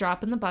just a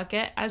drop in the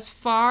bucket as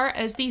far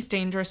as these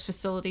dangerous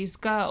facilities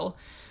go.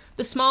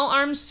 The Small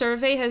Arms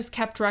Survey has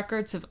kept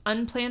records of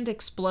unplanned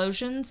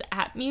explosions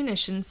at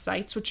munitions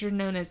sites, which are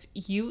known as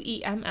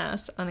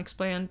UEMS,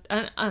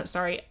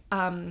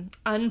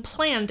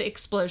 unplanned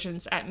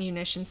explosions at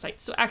munition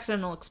sites, so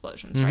accidental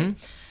explosions, right?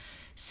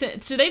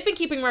 So they've been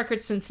keeping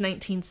records since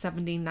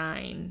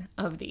 1979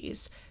 of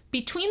these.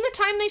 Between the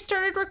time they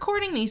started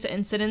recording these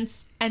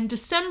incidents and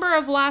December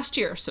of last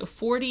year, so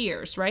 40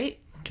 years, right?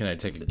 Can I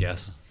take a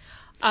guess?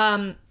 What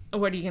are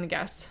you going to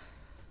guess?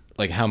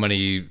 Like how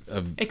many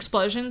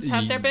explosions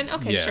have there been?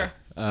 Okay, yeah. Sure.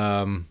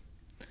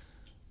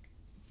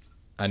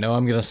 I know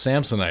I'm going to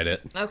Samsonite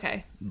it.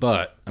 Okay.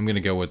 But I'm going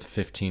to go with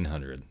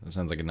 1,500. That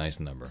sounds like a nice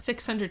number.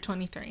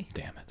 623.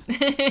 Damn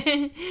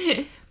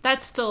it.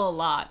 That's still a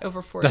lot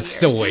over 40 years. That's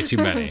still way too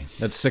many.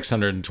 That's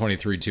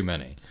 623 too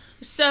many.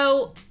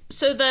 So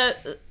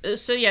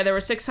there were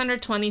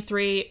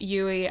 623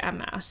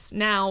 UEMS.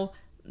 Now,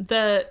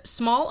 the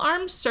Small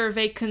Arms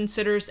Survey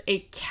considers a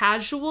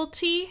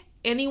casualty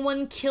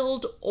anyone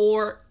killed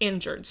or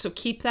injured. So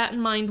keep that in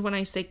mind when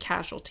I say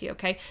casualty,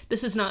 okay?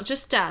 This is not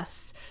just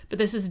deaths, but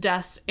this is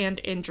deaths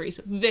and injuries,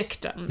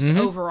 victims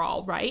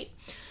overall, right?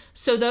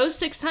 So those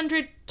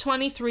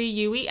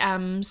 623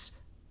 UEMs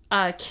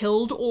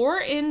killed or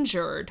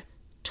injured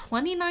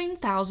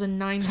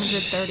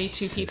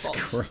 29,932 people.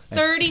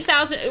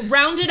 30,000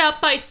 rounded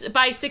up by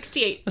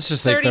 68. Let's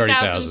just say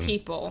 30,000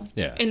 people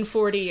in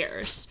 40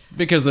 years.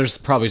 Because there's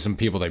probably some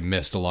people they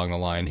missed along the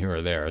line here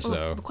or there,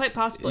 so quite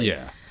possibly.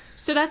 Yeah.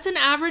 So that's an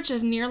average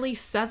of nearly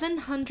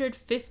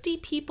 750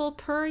 people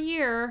per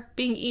year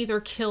being either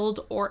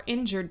killed or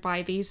injured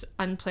by these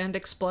unplanned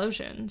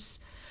explosions.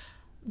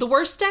 The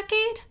worst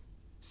decade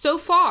so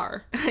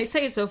far, I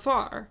say so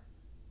far,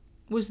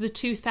 was the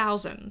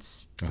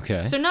 2000s.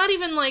 Okay. So not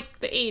even like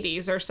the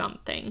 80s or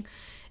something.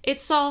 It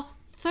saw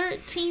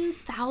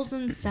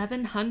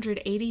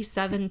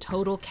 13,787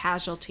 total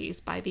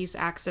casualties by these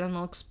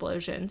accidental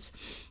explosions.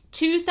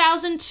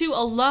 2002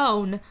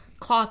 alone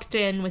clocked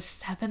in with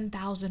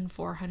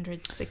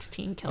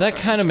 7,416 killed. That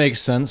kind of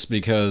makes sense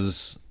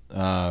because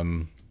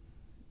travel.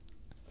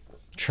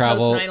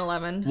 Post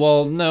 9/11.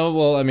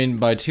 Well, I mean,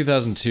 by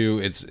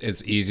 2002,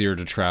 it's easier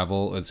to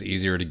travel. It's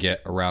easier to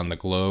get around the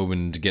globe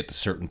and to get to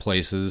certain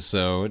places.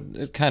 So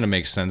it kind of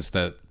makes sense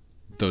that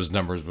those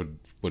numbers would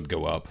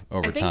go up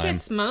over time. I think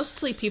it's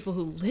mostly people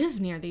who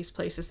live near these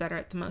places that are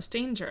at the most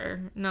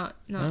danger, not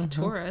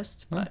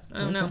tourists. But I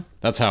don't know.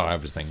 That's how I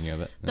was thinking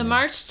of it. The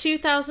March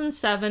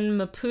 2007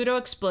 Maputo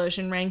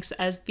explosion ranks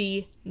as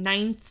the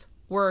 9th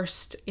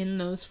worst in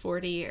those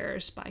 40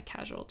 years by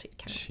casualty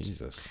count.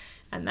 Jesus.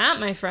 And that,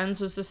 my friends,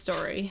 was the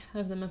story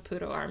of the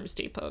Maputo Arms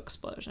Depot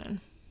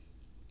explosion.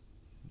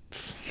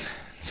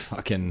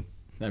 fucking,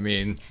 I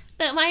mean...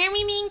 But why are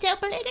we being so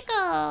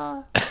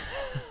political?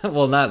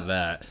 Well, not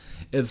that.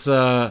 It's,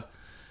 I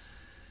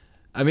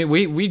mean,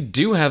 we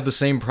do have the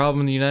same problem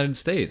in the United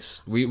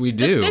States. We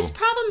do. This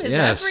problem is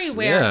Yes,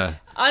 everywhere. yeah.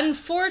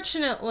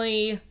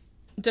 Unfortunately,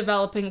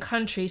 developing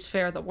countries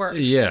fare the worst.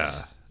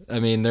 Yeah. I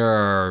mean, there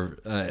are,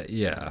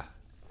 yeah.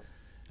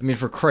 I mean,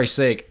 for Christ's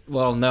sake,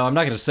 well, no, I'm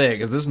not going to say it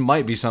because this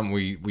might be something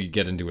we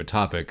get into a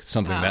topic,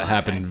 something that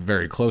happened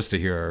very close to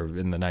here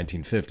in the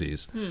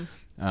 1950s.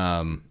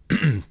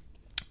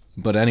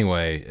 But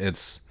anyway,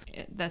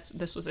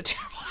 This was a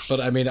terrible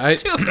But I mean, I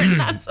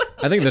That's,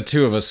 I think the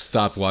two of us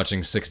stopped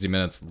watching 60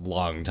 Minutes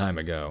long time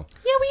ago.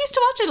 yeah, we used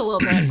to watch it a little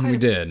bit. We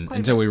did,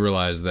 until we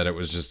realized that it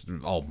was just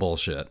all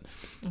bullshit,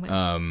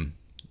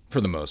 for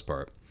the most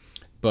part.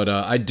 But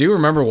I do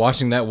remember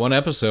watching that one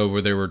episode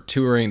where they were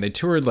touring. They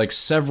toured like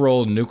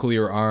several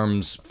nuclear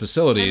arms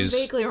facilities.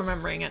 I'm vaguely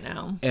remembering it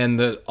now. And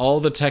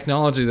all the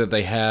technology that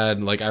they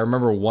had, like I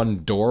remember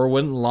one door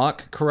wouldn't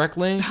lock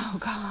correctly. Oh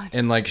God.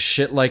 And like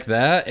shit like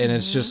that, and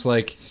it's just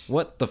like,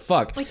 what the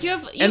fuck? Like you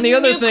have and the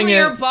other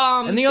nuclear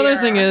bombs. And the other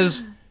here. thing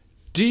is,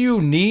 do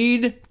you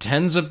need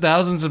tens of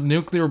thousands of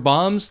nuclear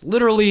bombs?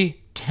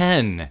 Literally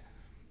 10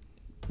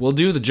 will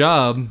do the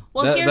job.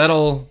 Well,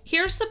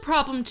 here's the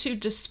problem to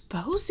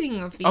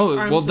disposing of these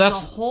arms. Well,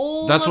 that's a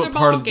whole that's other what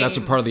part of ballgame. that's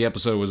what part of the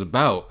episode was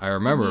about. I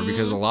remember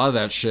because a lot of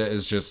that shit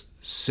is just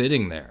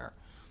sitting there,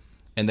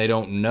 and they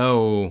don't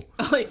know.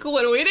 Like,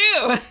 what do we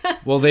do?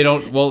 Well, they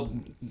don't. Well,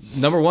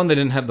 number one, they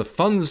didn't have the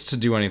funds to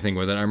do anything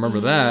with it. I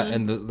remember that,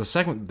 and the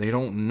second, they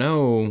don't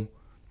know.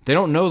 They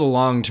don't know the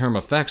long-term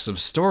effects of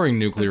storing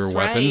nuclear That's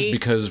weapons right.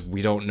 because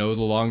we don't know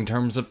the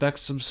long-term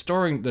effects of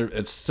storing.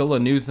 It's still a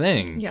new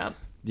thing. Yep.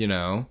 You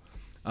know,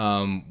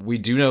 we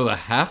do know the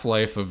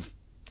half-life of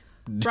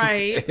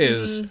Right.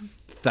 is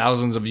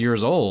thousands of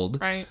years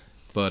old. Right.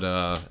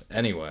 But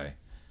anyway.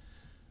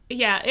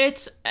 Yeah,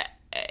 it's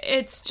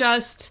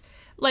just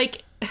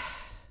like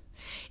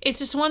it's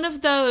just one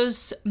of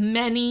those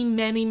many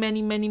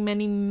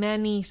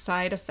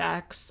side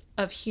effects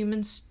of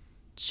humans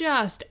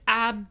just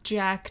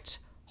abject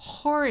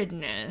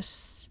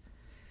horridness.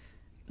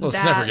 Well,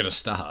 it's never gonna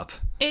stop.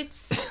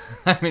 It's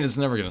I mean, it's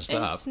never gonna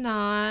stop. It's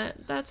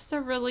not. That's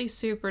the really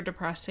super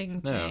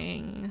depressing No.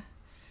 thing.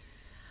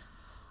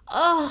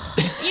 Oh,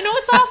 you know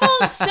what's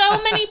awful?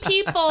 So many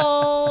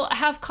people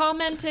have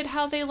commented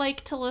how they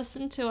like to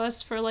listen to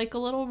us for like a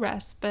little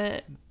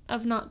respite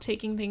of not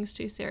taking things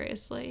too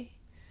seriously.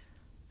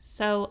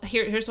 So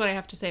here's what I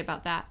have to say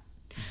about that.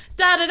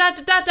 Da da da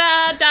da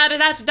da da da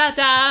da da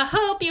da.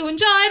 Hope you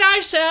enjoyed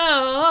our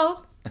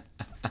show.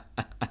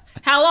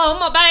 Hello,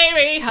 my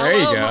baby. Hello, There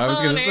you go. my I was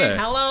gonna honey. say.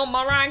 Hello,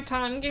 my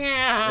ragtime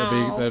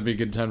gal. That'd be a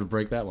good time to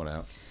break that one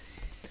out.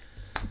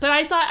 But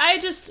I thought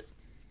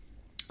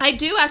I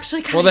do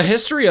actually kind Well, the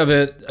history of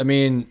it, I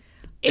mean,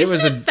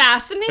 Isn't it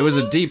fascinating? It was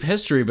a deep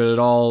history, but it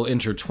all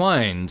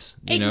intertwined.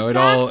 You know,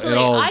 Exactly. it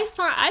all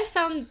I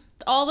found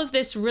all of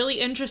this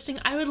really interesting.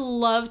 I would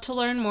love to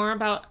learn more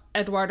about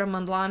Eduardo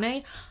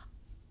Mondlane.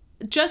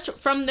 Just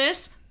from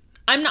this,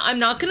 I'm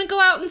not going to go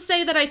out and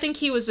say that I think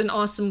he was an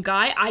awesome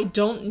guy. I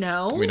don't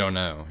know. we don't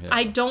know. Yeah.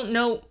 I don't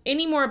know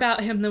any more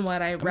about him than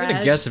what I read. I'm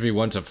gonna guess if he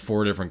went to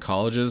 4 different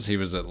colleges, he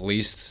was at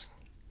least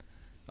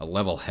a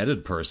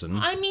level-headed person.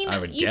 I mean, I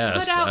would you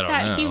guess. put out I don't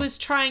that know. he was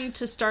trying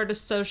to start a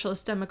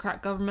socialist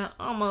democrat government.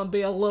 I'm gonna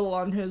be a little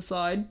on his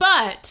side,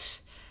 but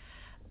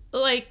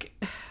like,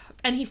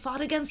 and he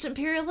fought against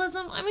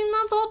imperialism. I mean,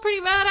 that's all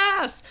pretty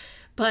badass.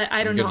 But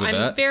I don't know. good with I'm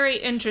that. very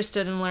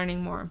interested in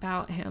learning more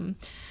about him.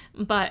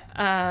 But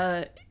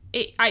I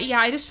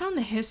just found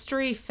the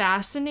history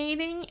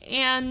fascinating,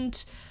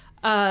 and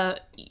I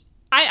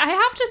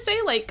have to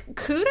say, like,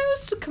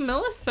 kudos to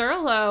Camilla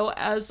Thurlow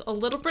as a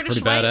little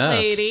British Pretty white badass.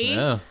 lady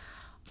Yeah.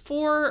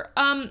 for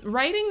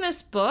writing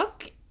this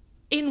book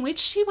in which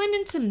she went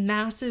into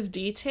massive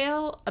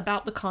detail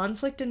about the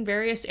conflict in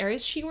various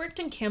areas. She worked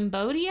in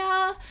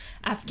Cambodia,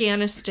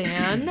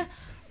 Afghanistan,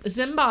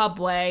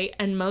 Zimbabwe,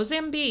 and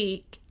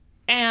Mozambique.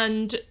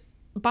 And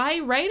by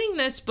writing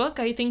this book,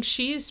 I think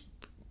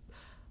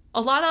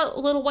a lot of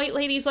little white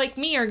ladies like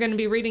me are going to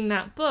be reading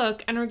that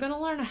book and are going to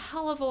learn a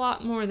hell of a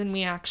lot more than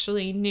we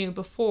actually knew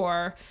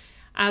before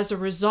as a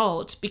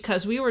result,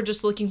 because we were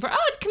just looking for, oh,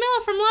 it's Camilla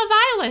from Love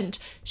Island.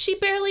 She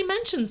barely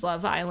mentions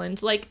Love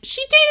Island. Like,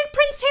 she dated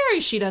Prince Harry.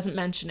 She doesn't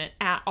mention it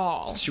at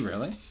all. Is she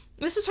really?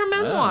 This is her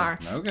memoir.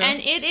 Oh, okay. And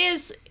it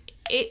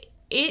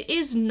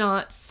is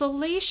not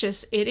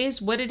salacious. It is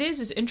what it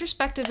is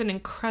introspective and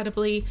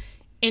incredibly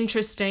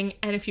interesting.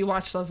 And if you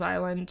watch Love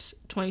Island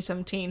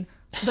 2017,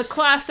 the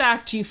class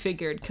act you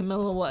figured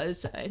Camilla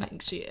was, I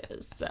think she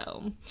is.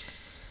 So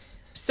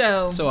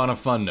So on a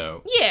fun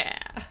note, yeah.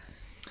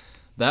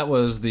 that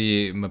was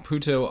the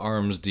Maputo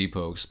Arms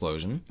Depot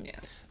explosion.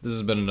 Yes. This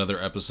has been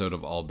another episode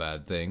of All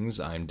Bad Things.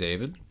 I'm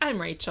David. I'm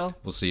Rachel.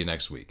 We'll see you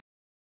next week.